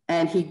people,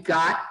 and he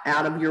got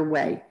out of your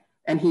way.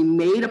 And he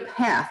made a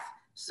path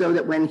so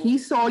that when he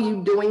saw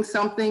you doing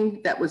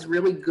something that was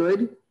really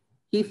good,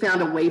 he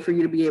found a way for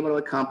you to be able to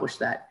accomplish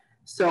that.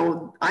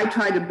 So I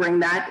tried to bring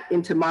that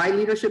into my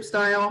leadership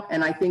style.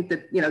 And I think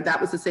that,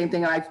 that was the same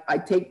thing. I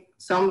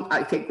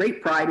take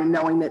great pride in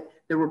knowing that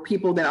there were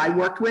people that I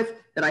worked with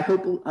that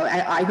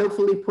I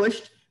hopefully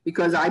pushed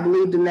because I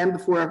believed in them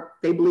before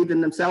they believed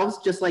in themselves,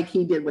 just like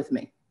he did with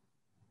me.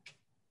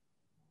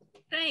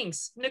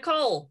 Thanks.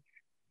 Nicole?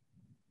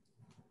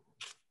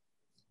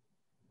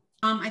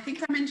 I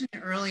think I mentioned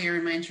it earlier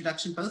in my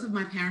introduction, both of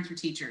my parents were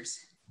teachers.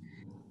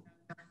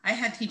 I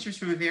had teachers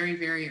from a very,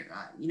 very,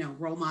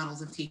 role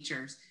models of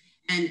teachers.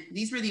 And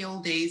these were the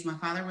old days. My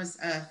father was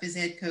a phys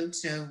ed coach,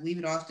 so we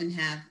would often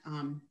have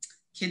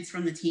kids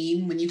from the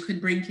team when you could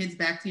bring kids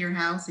back to your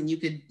house and you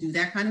could do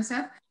that kind of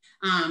stuff.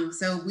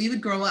 So we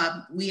would grow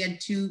up. We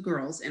had 2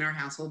 girls in our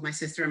household, my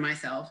sister and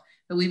myself.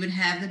 But we would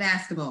have the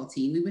basketball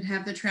team. We would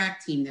have the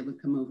track team that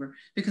would come over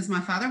because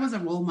my father was a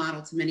role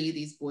model to many of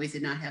these boys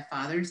did not have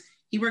fathers.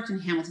 He worked in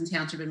Hamilton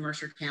Township in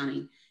Mercer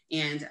County,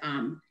 and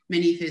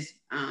many of his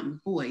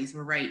boys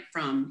were right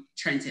from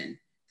Trenton.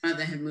 Some of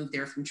them had moved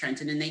there from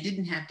Trenton, and they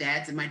didn't have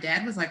dads, and my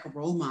dad was like a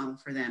role model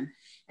for them.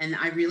 And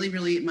I really,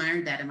 really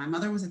admired that. And my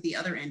mother was at the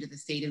other end of the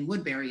state in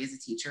Woodbury as a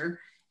teacher,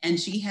 and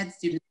she had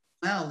students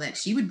well that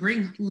she would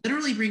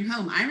literally bring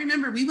home. I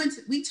remember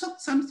we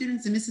took some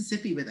students to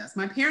Mississippi with us.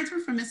 My parents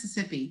were from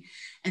Mississippi,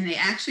 and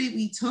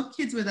we took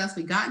kids with us.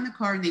 We got in the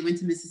car and they went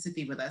to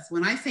Mississippi with us.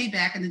 When I say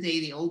back in the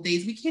day, the old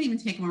days, we can't even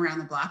take them around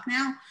the block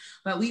now,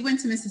 but we went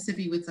to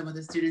Mississippi with some of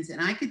the students,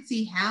 and I could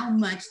see how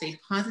much they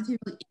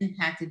positively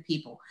impacted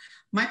people.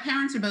 My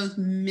parents are both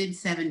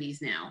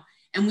mid-70s now,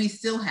 and we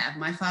still have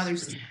my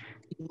father's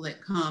people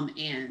that come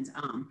and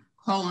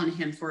call on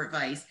him for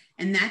advice.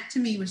 And that to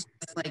me was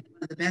just like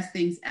one of the best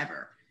things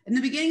ever. In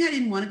the beginning, I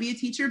didn't want to be a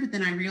teacher, but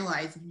then I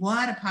realized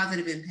what a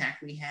positive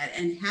impact we had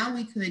and how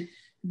we could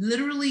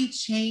literally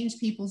change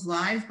people's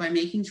lives by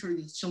making sure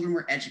these children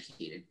were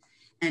educated.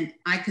 And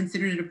I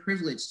considered it a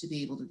privilege to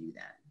be able to do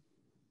that.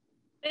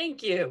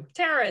 Thank you.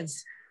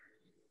 Terence?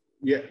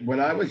 Yeah, when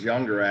I was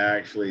younger,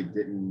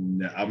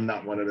 I'm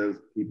not one of those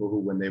people who,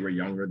 when they were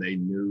younger, they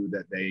knew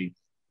that they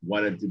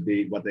wanted to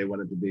be what they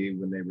wanted to be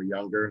when they were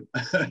younger.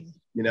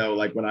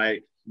 Like when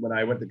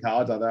I went to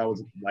college, I thought I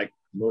was like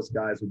most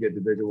guys who get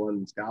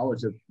Division I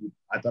scholarship.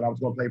 I thought I was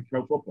going to play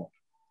pro football.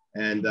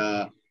 And,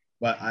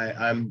 but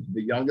I'm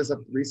the youngest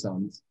of 3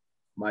 sons.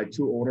 My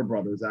 2 older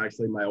brothers,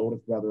 actually, my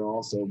oldest brother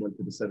also went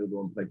to the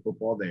Citadel and played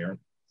football there.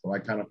 So I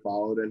kind of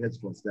followed in his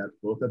footsteps.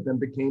 Both of them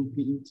became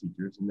PE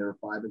teachers, and they were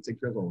 5 and 6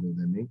 years older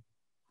than me.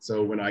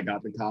 So when I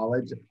got to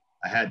college,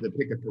 I had to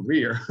pick a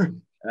career.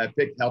 I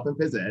picked health and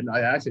phys ed. And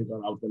I actually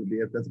thought I was going to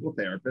be a physical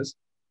therapist,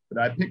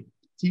 but I picked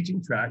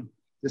teaching track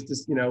just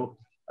to,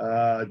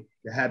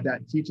 have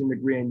that teaching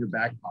degree in your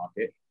back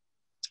pocket.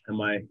 And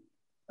my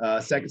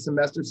second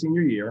semester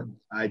senior year,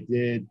 I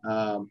did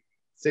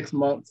 6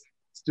 months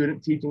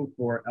student teaching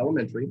for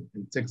elementary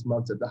and 6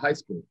 months at the high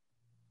school.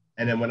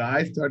 And then when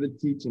I started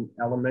teaching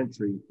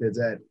elementary phys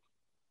ed,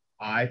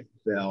 I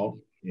fell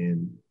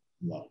in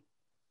love.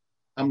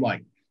 I'm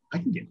like, I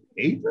can get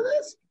paid for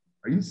this?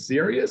 Are you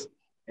serious?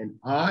 And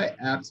I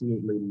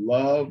absolutely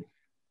love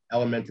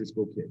elementary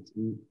school kids.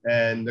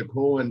 And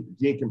Nicole and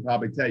Jeanne can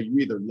probably tell you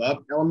either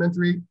love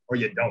elementary or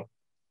you don't,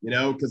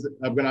 because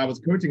when I was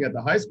coaching at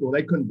the high school,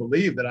 they couldn't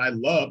believe that I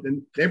loved,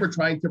 and they were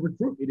trying to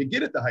recruit me to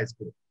get at the high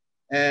school.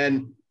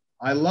 And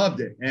I loved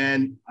it.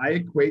 And I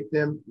equate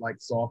them like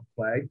soft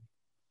play.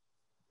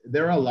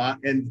 They're a lot,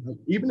 and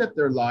even if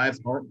their lives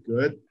aren't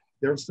good,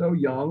 they're so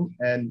young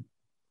and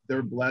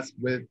they're blessed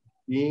with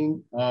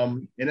being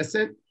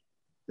innocent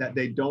that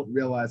they don't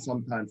realize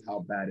sometimes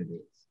how bad it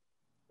is.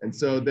 And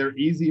so they're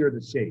easier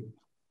to shape.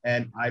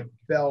 And I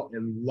fell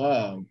in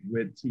love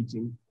with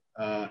teaching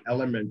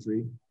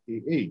elementary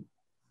PE.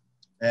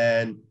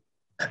 And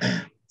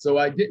so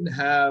I didn't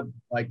have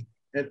like,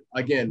 and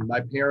again, my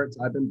parents,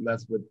 I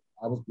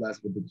was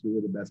blessed with the two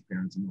of the best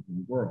parents in the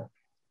whole world.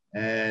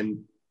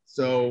 And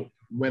so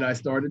when I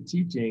started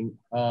teaching,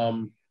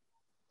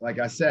 like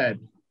I said,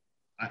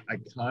 I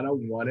kind of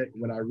wanted,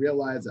 when I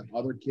realized that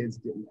other kids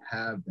didn't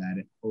have that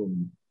at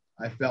home,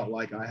 I felt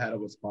like I had a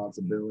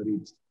responsibility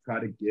to try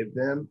to give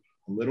them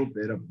a little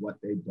bit of what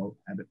they don't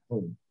have at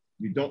home.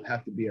 You don't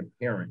have to be a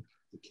parent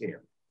to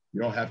care.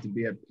 You don't have to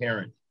be a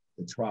parent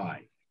to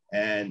try.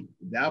 And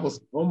that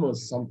was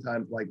almost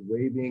sometimes like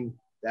waving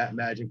that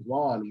magic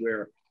wand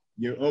where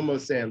you're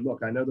almost saying,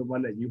 look, I know the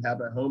one that you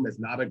have at home is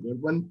not a good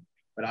one,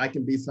 but I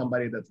can be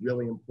somebody that's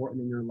really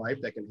important in your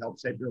life that can help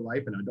shape your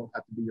life. And I don't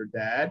have to be your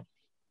dad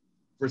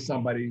for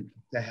somebody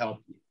to help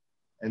you.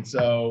 And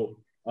so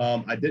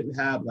I didn't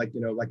have like,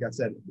 like I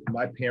said,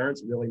 my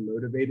parents really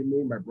motivated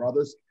me. My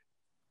brothers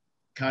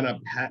kind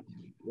of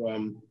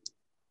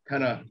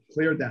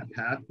cleared that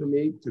path for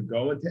me to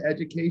go into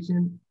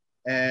education.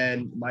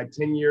 And my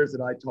 10 years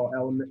that I taught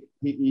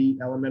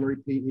elementary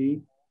PE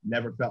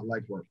never felt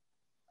like work.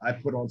 I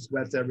put on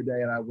sweats every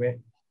day and I went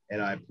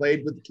and I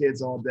played with the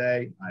kids all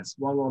day. I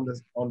swung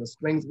on the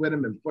swings with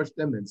them and pushed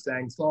them and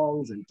sang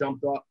songs and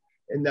jumped up.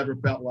 It never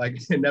felt like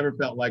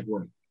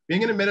work.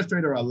 Being an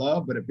administrator, I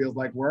love, but it feels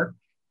like work.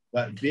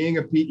 But being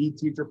a PE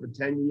teacher for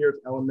 10 years,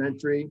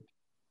 elementary,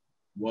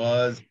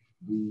 was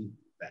the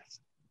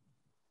best.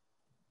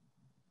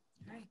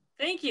 All right.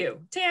 Thank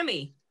you.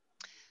 Tammy.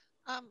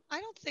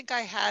 I don't think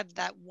I had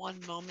that one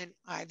moment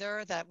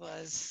either that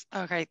was,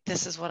 okay,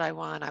 this is what I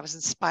want. I was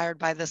inspired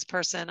by this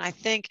person. I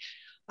think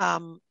I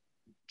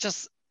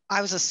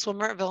was a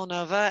swimmer at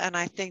Villanova, and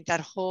I think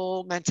that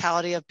whole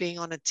mentality of being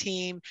on a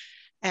team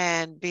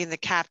and being the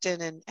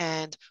captain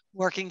and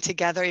working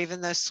together, even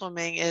though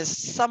swimming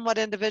is somewhat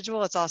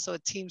individual, it's also a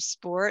team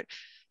sport,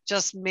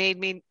 just made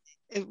me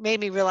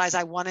realize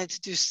I wanted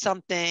to do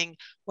something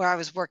where I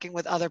was working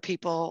with other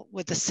people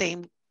with the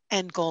same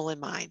end goal in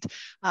mind,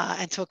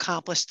 and to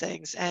accomplish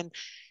things and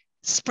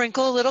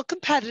sprinkle a little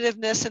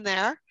competitiveness in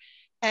there.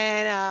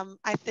 And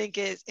I think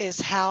it is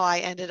how I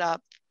ended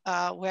up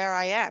where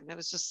I am. It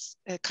was just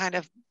kind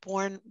of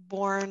born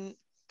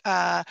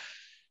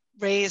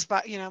raised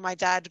by, my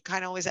dad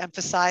kind of always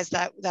emphasized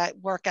that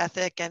work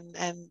ethic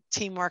and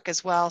teamwork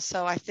as well.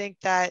 So I think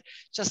that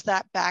just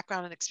that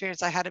background and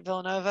experience I had at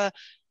Villanova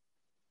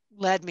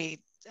led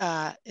me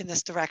in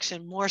this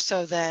direction more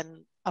so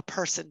than a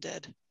person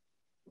did.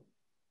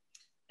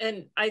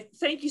 And I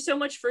thank you so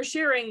much for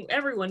sharing,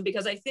 everyone,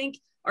 because I think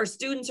our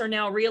students are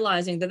now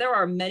realizing that there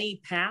are many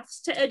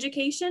paths to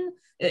education.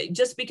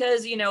 Just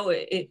because you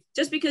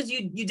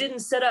didn't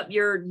set up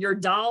your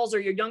dolls or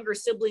your younger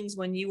siblings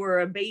when you were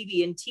a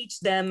baby and teach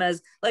them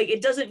as like,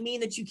 it doesn't mean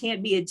that you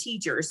can't be a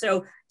teacher.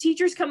 So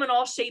teachers come in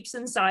all shapes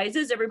and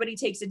sizes. Everybody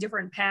takes a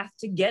different path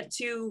to get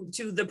to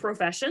the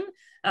profession.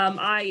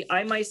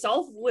 I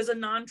myself was a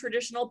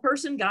non-traditional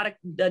person, got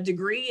a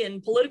degree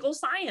in political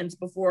science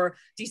before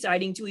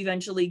deciding to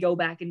eventually go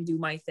back and do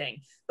my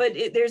thing. But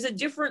there's a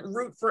different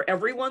route for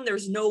everyone.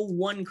 There's no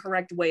one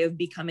correct way of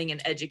becoming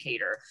an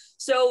educator.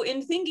 So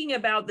in thinking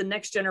about the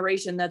next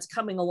generation that's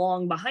coming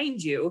along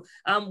behind you,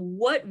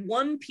 what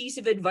one piece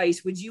of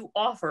advice would you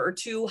offer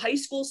to high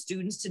school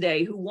students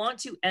today who want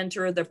to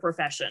enter the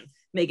profession?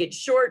 Make it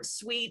short,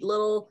 sweet,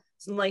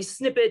 some nice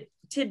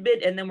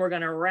tidbit, and then we're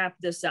going to wrap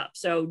this up.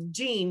 So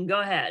Jeanne, go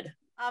ahead.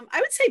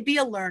 I would say be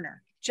a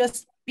learner.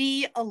 Just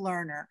be a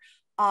learner.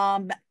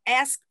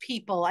 Ask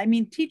people. I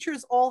mean,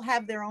 teachers all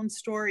have their own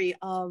story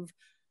of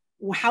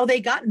how they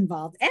got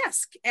involved.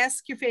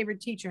 Ask your favorite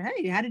teacher,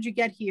 hey, how did you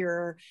get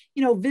here?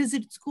 Or,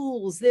 visit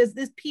schools. There's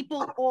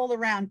people all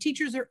around.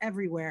 Teachers are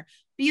everywhere.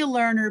 Be a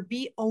learner,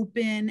 be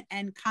open,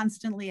 and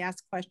constantly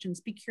ask questions.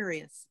 Be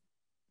curious.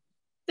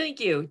 Thank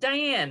you.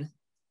 Diane.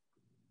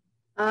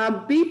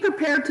 Be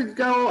prepared to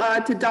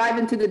go to dive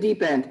into the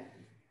deep end.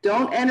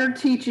 Don't enter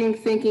teaching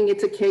thinking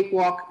it's a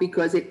cakewalk,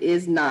 because it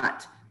is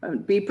not.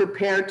 Be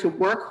prepared to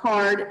work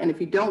hard. And if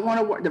you don't want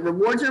to work, the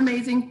rewards are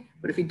amazing,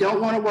 but if you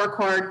don't want to work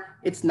hard,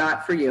 it's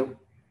not for you.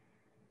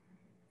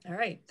 All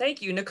right.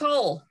 Thank you.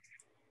 Nicole.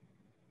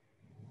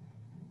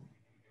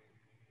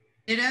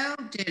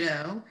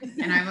 Ditto.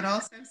 And I would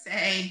also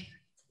say,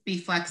 be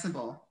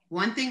flexible.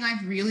 One thing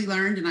I've really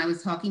learned, and I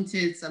was talking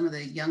to some of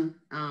the young,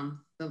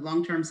 the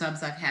long-term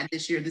subs I've had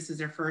this year, this is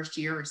their first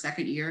year or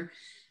second year.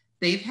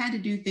 They've had to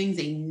do things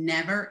they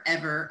never,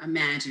 ever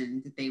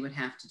imagined that they would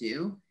have to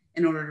do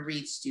in order to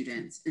reach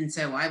students. And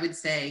so I would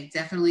say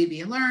definitely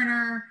be a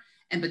learner.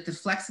 But the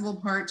flexible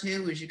part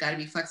too is you got to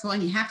be flexible,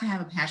 and you have to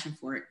have a passion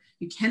for it.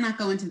 You cannot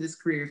go into this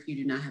career if you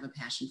do not have a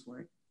passion for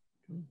it.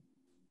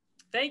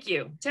 Thank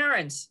you.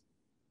 Terence.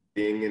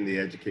 Being in the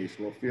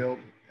educational field,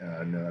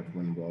 I know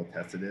everyone will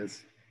attest to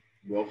this,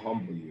 will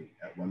humble you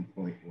at one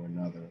point or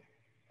another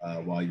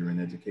while you're in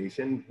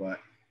education. But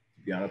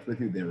to be honest with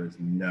you, there is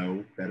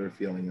no better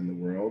feeling in the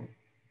world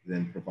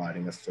than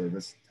providing a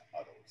service to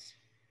others.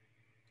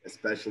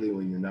 especially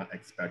when you're not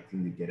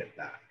expecting to get it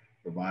back.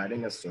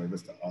 Providing a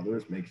service to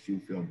others makes you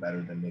feel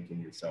better than making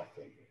yourself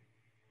feel good.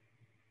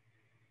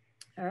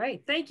 All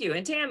right, thank you.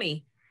 And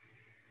Tammy?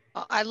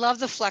 I love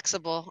the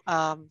flexible,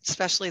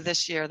 especially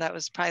this year. That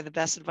was probably the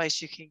best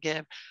advice you can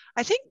give.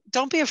 I think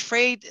don't be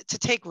afraid to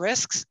take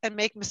risks and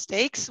make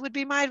mistakes would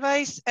be my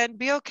advice, and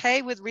be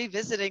okay with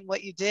revisiting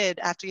what you did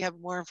after you have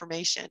more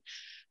information.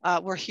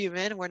 We're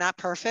human, we're not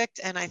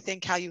perfect. And I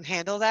think how you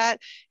handle that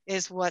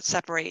is what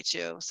separates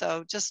you.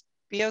 So just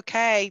be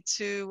okay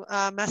to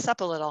mess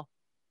up a little.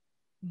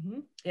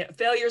 Mm-hmm. Yeah,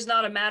 failure is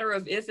not a matter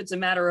of if, it's a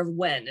matter of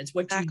when. It's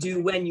what you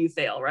do when you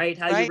fail, right?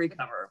 How you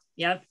recover.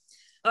 Yep.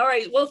 All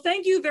right. Well,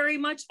 thank you very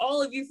much, all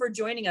of you, for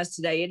joining us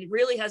today. It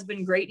really has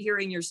been great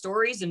hearing your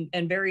stories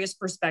and various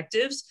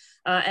perspectives,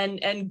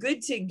 and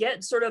good to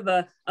get sort of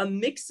a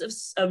mix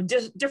of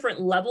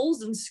different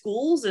levels and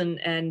schools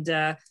and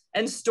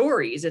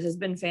stories. It has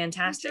been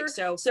fantastic.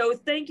 So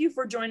thank you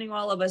for joining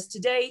all of us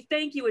today.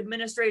 Thank you,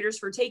 administrators,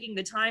 for taking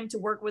the time to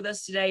work with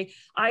us today.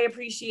 I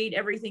appreciate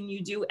everything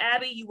you do.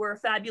 Abby, you were a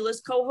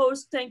fabulous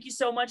co-host. Thank you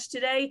so much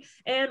today.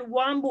 And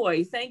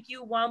Wamboy, thank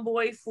you,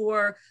 Wamboy,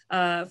 for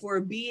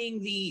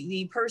being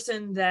the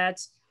person that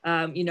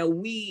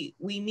we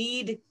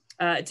need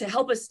to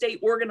help us stay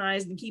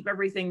organized and keep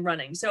everything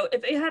running. So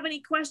if you have any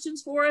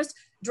questions for us,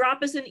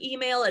 drop us an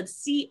email at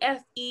cfe@tcnj.edu,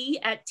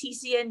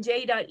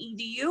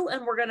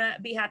 and we're gonna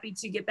be happy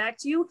to get back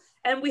to you.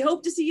 And we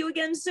hope to see you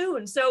again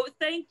soon. So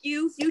thank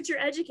you, future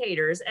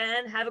educators,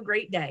 and have a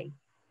great day.